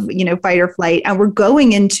amygdala of, fight or flight. And we're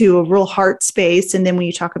going into a real heart space. And then when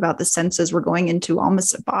you talk about the senses, we're going into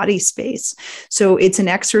almost a body space. So it's an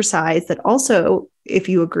exercise that also, if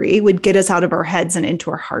you agree, would get us out of our heads and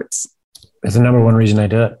into our hearts. It's the number one reason I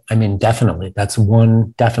do it. I mean, definitely. That's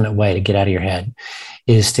one definite way to get out of your head,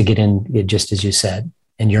 is to get in, just as you said.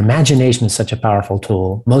 And your imagination is such a powerful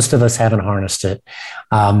tool. Most of us haven't harnessed it,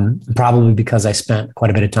 probably because I spent quite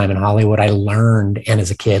a bit of time in Hollywood. I learned, and as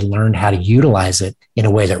a kid, learned how to utilize it in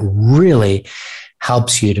a way that really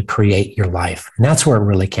helps you to create your life. And that's where it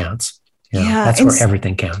really counts. That's where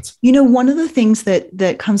everything counts. One of the things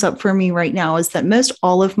that comes up for me right now is that most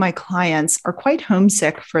all of my clients are quite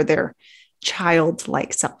homesick for their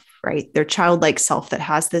childlike self, right? Their childlike self that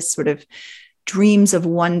has this sort of dreams of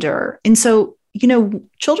wonder. And so,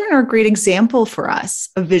 children are a great example for us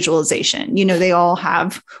of visualization. They all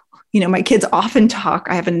have, my kids often talk,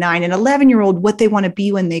 I have a 9 and 11-year-old, what they want to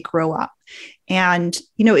be when they grow up. And,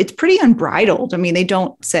 it's pretty unbridled. I mean, they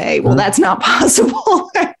don't say, well, that's not possible.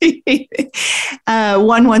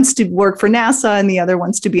 One wants to work for NASA and the other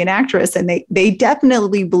wants to be an actress. And they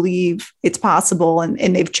definitely believe it's possible.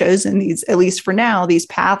 And they've chosen these, at least for now, these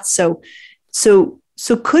paths. So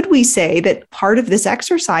could we say that part of this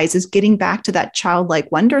exercise is getting back to that childlike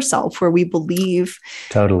wonder self where we believe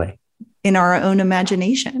totally in our own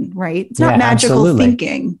imagination, right? It's not magical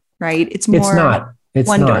thinking, right? It's more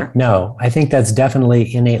wonder. Not. No, I think that's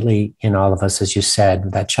definitely innately in all of us, as you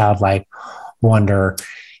said, that childlike wonder.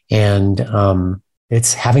 And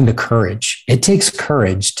it's having the courage. It takes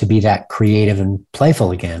courage to be that creative and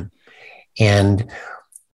playful again. And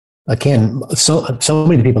again, so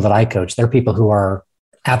many people that I coach, they're people who are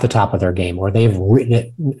at the top of their game, or they've written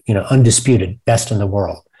it, undisputed, best in the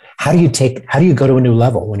world. How do you go to a new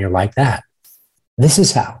level when you're like that? This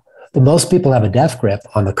is how. But most people have a death grip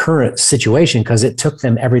on the current situation because it took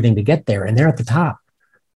them everything to get there, and they're at the top.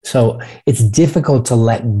 So it's difficult to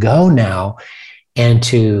let go now and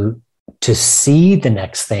to see the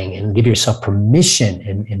next thing and give yourself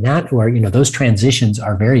permission. And that where, those transitions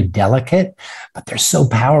are very delicate, but they're so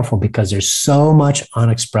powerful because there's so much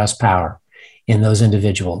unexpressed power in those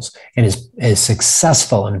individuals. And as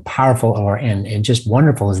successful and powerful and just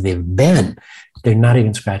wonderful as they've been, they're not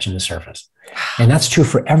even scratching the surface. And that's true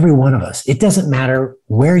for every one of us. It doesn't matter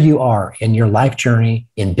where you are in your life journey,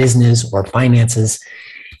 in business or finances.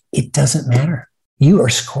 It doesn't matter. You are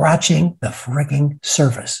scratching the frigging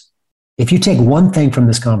surface. If you take one thing from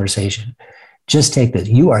this conversation, just take this.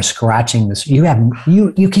 You are scratching this. You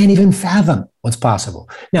can't even fathom what's possible.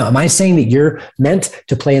 Now, am I saying that you're meant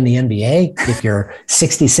to play in the NBA if you're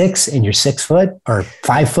 66 and you're 6 foot or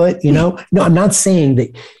 5 foot? No, I'm not saying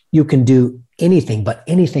that you can do anything, but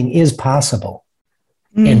anything is possible.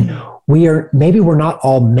 And maybe we're not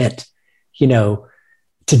all meant, to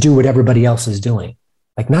do what everybody else is doing.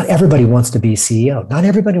 Like, not everybody wants to be CEO. Not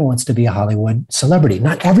everybody wants to be a Hollywood celebrity.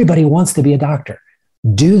 Not everybody wants to be a doctor.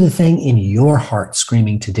 Do the thing in your heart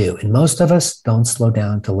screaming to do. And most of us don't slow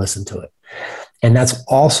down to listen to it. And that's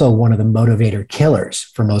also one of the motivator killers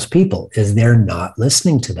for most people, is they're not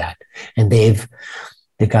listening to that. And they've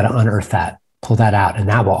got to unearth that, pull that out. And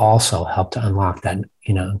that will also help to unlock that,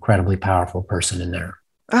 incredibly powerful person in there.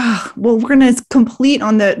 Well, we're going to complete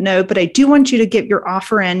on that note, but I do want you to get your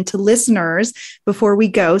offer in to listeners before we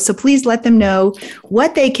go. So please let them know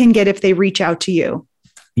what they can get if they reach out to you.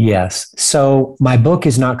 Yes. So my book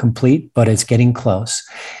is not complete, but it's getting close.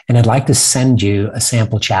 And I'd like to send you a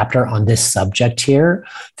sample chapter on this subject here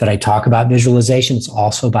that I talk about visualization. It's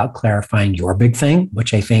also about clarifying your big thing,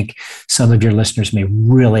 which I think some of your listeners may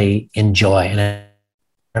really enjoy. And I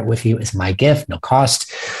share it with you as my gift, no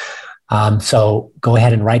cost. So go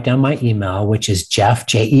ahead and write down my email, which is Jeff,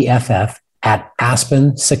 Jeff, at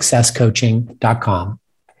aspensuccesscoaching.com.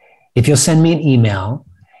 If you'll send me an email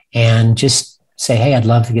and just say, hey, I'd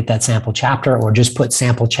love to get that sample chapter, or just put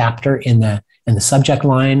sample chapter in the subject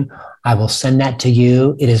line, I will send that to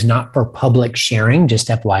you. It is not for public sharing, just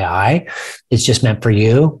FYI. It's just meant for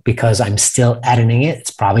you because I'm still editing it.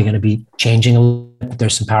 It's probably going to be changing a little bit, but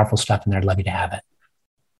there's some powerful stuff in there. I'd love you to have it.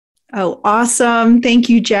 Oh, awesome. Thank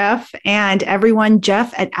you, Jeff. And everyone,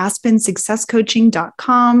 Jeff at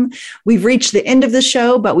aspensuccesscoaching.com. We've reached the end of the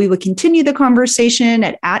show, but we will continue the conversation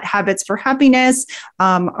at Habits for Happiness,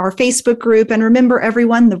 our Facebook group. And remember,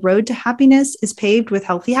 everyone, the road to happiness is paved with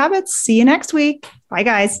healthy habits. See you next week. Bye,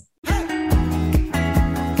 guys.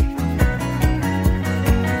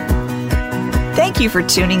 Thank you for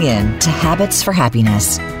tuning in to Habits for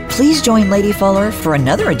Happiness. Please join Lady Fuller for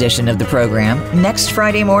another edition of the program next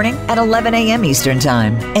Friday morning at 11 a.m. Eastern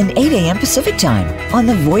Time and 8 a.m. Pacific Time on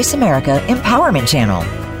the Voice America Empowerment Channel.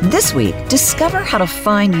 This week, discover how to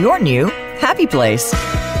find your new happy place.